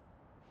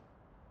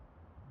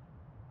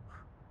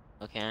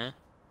 Okay.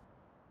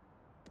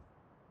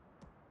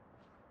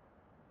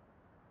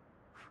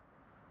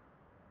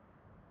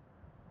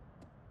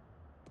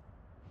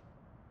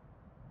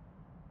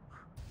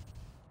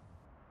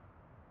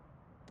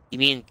 You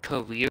mean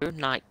career,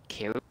 not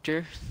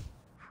character?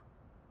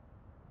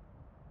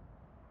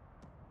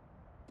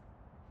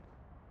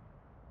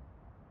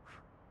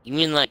 You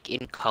mean like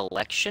in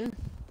collection?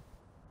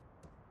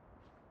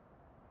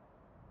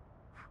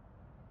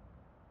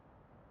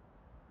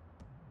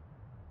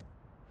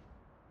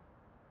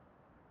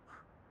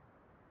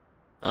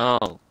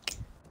 Oh.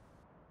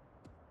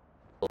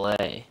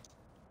 Play.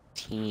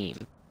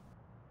 Team.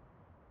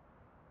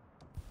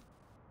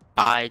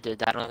 I don't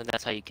think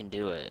that's how you can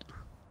do it.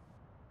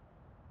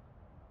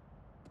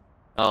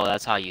 Oh,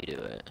 that's how you do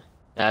it.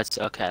 That's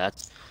okay,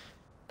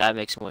 that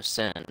makes more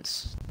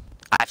sense.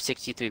 I have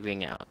 63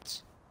 ring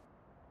outs.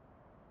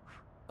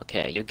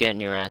 Okay, you're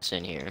getting your ass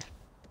in here.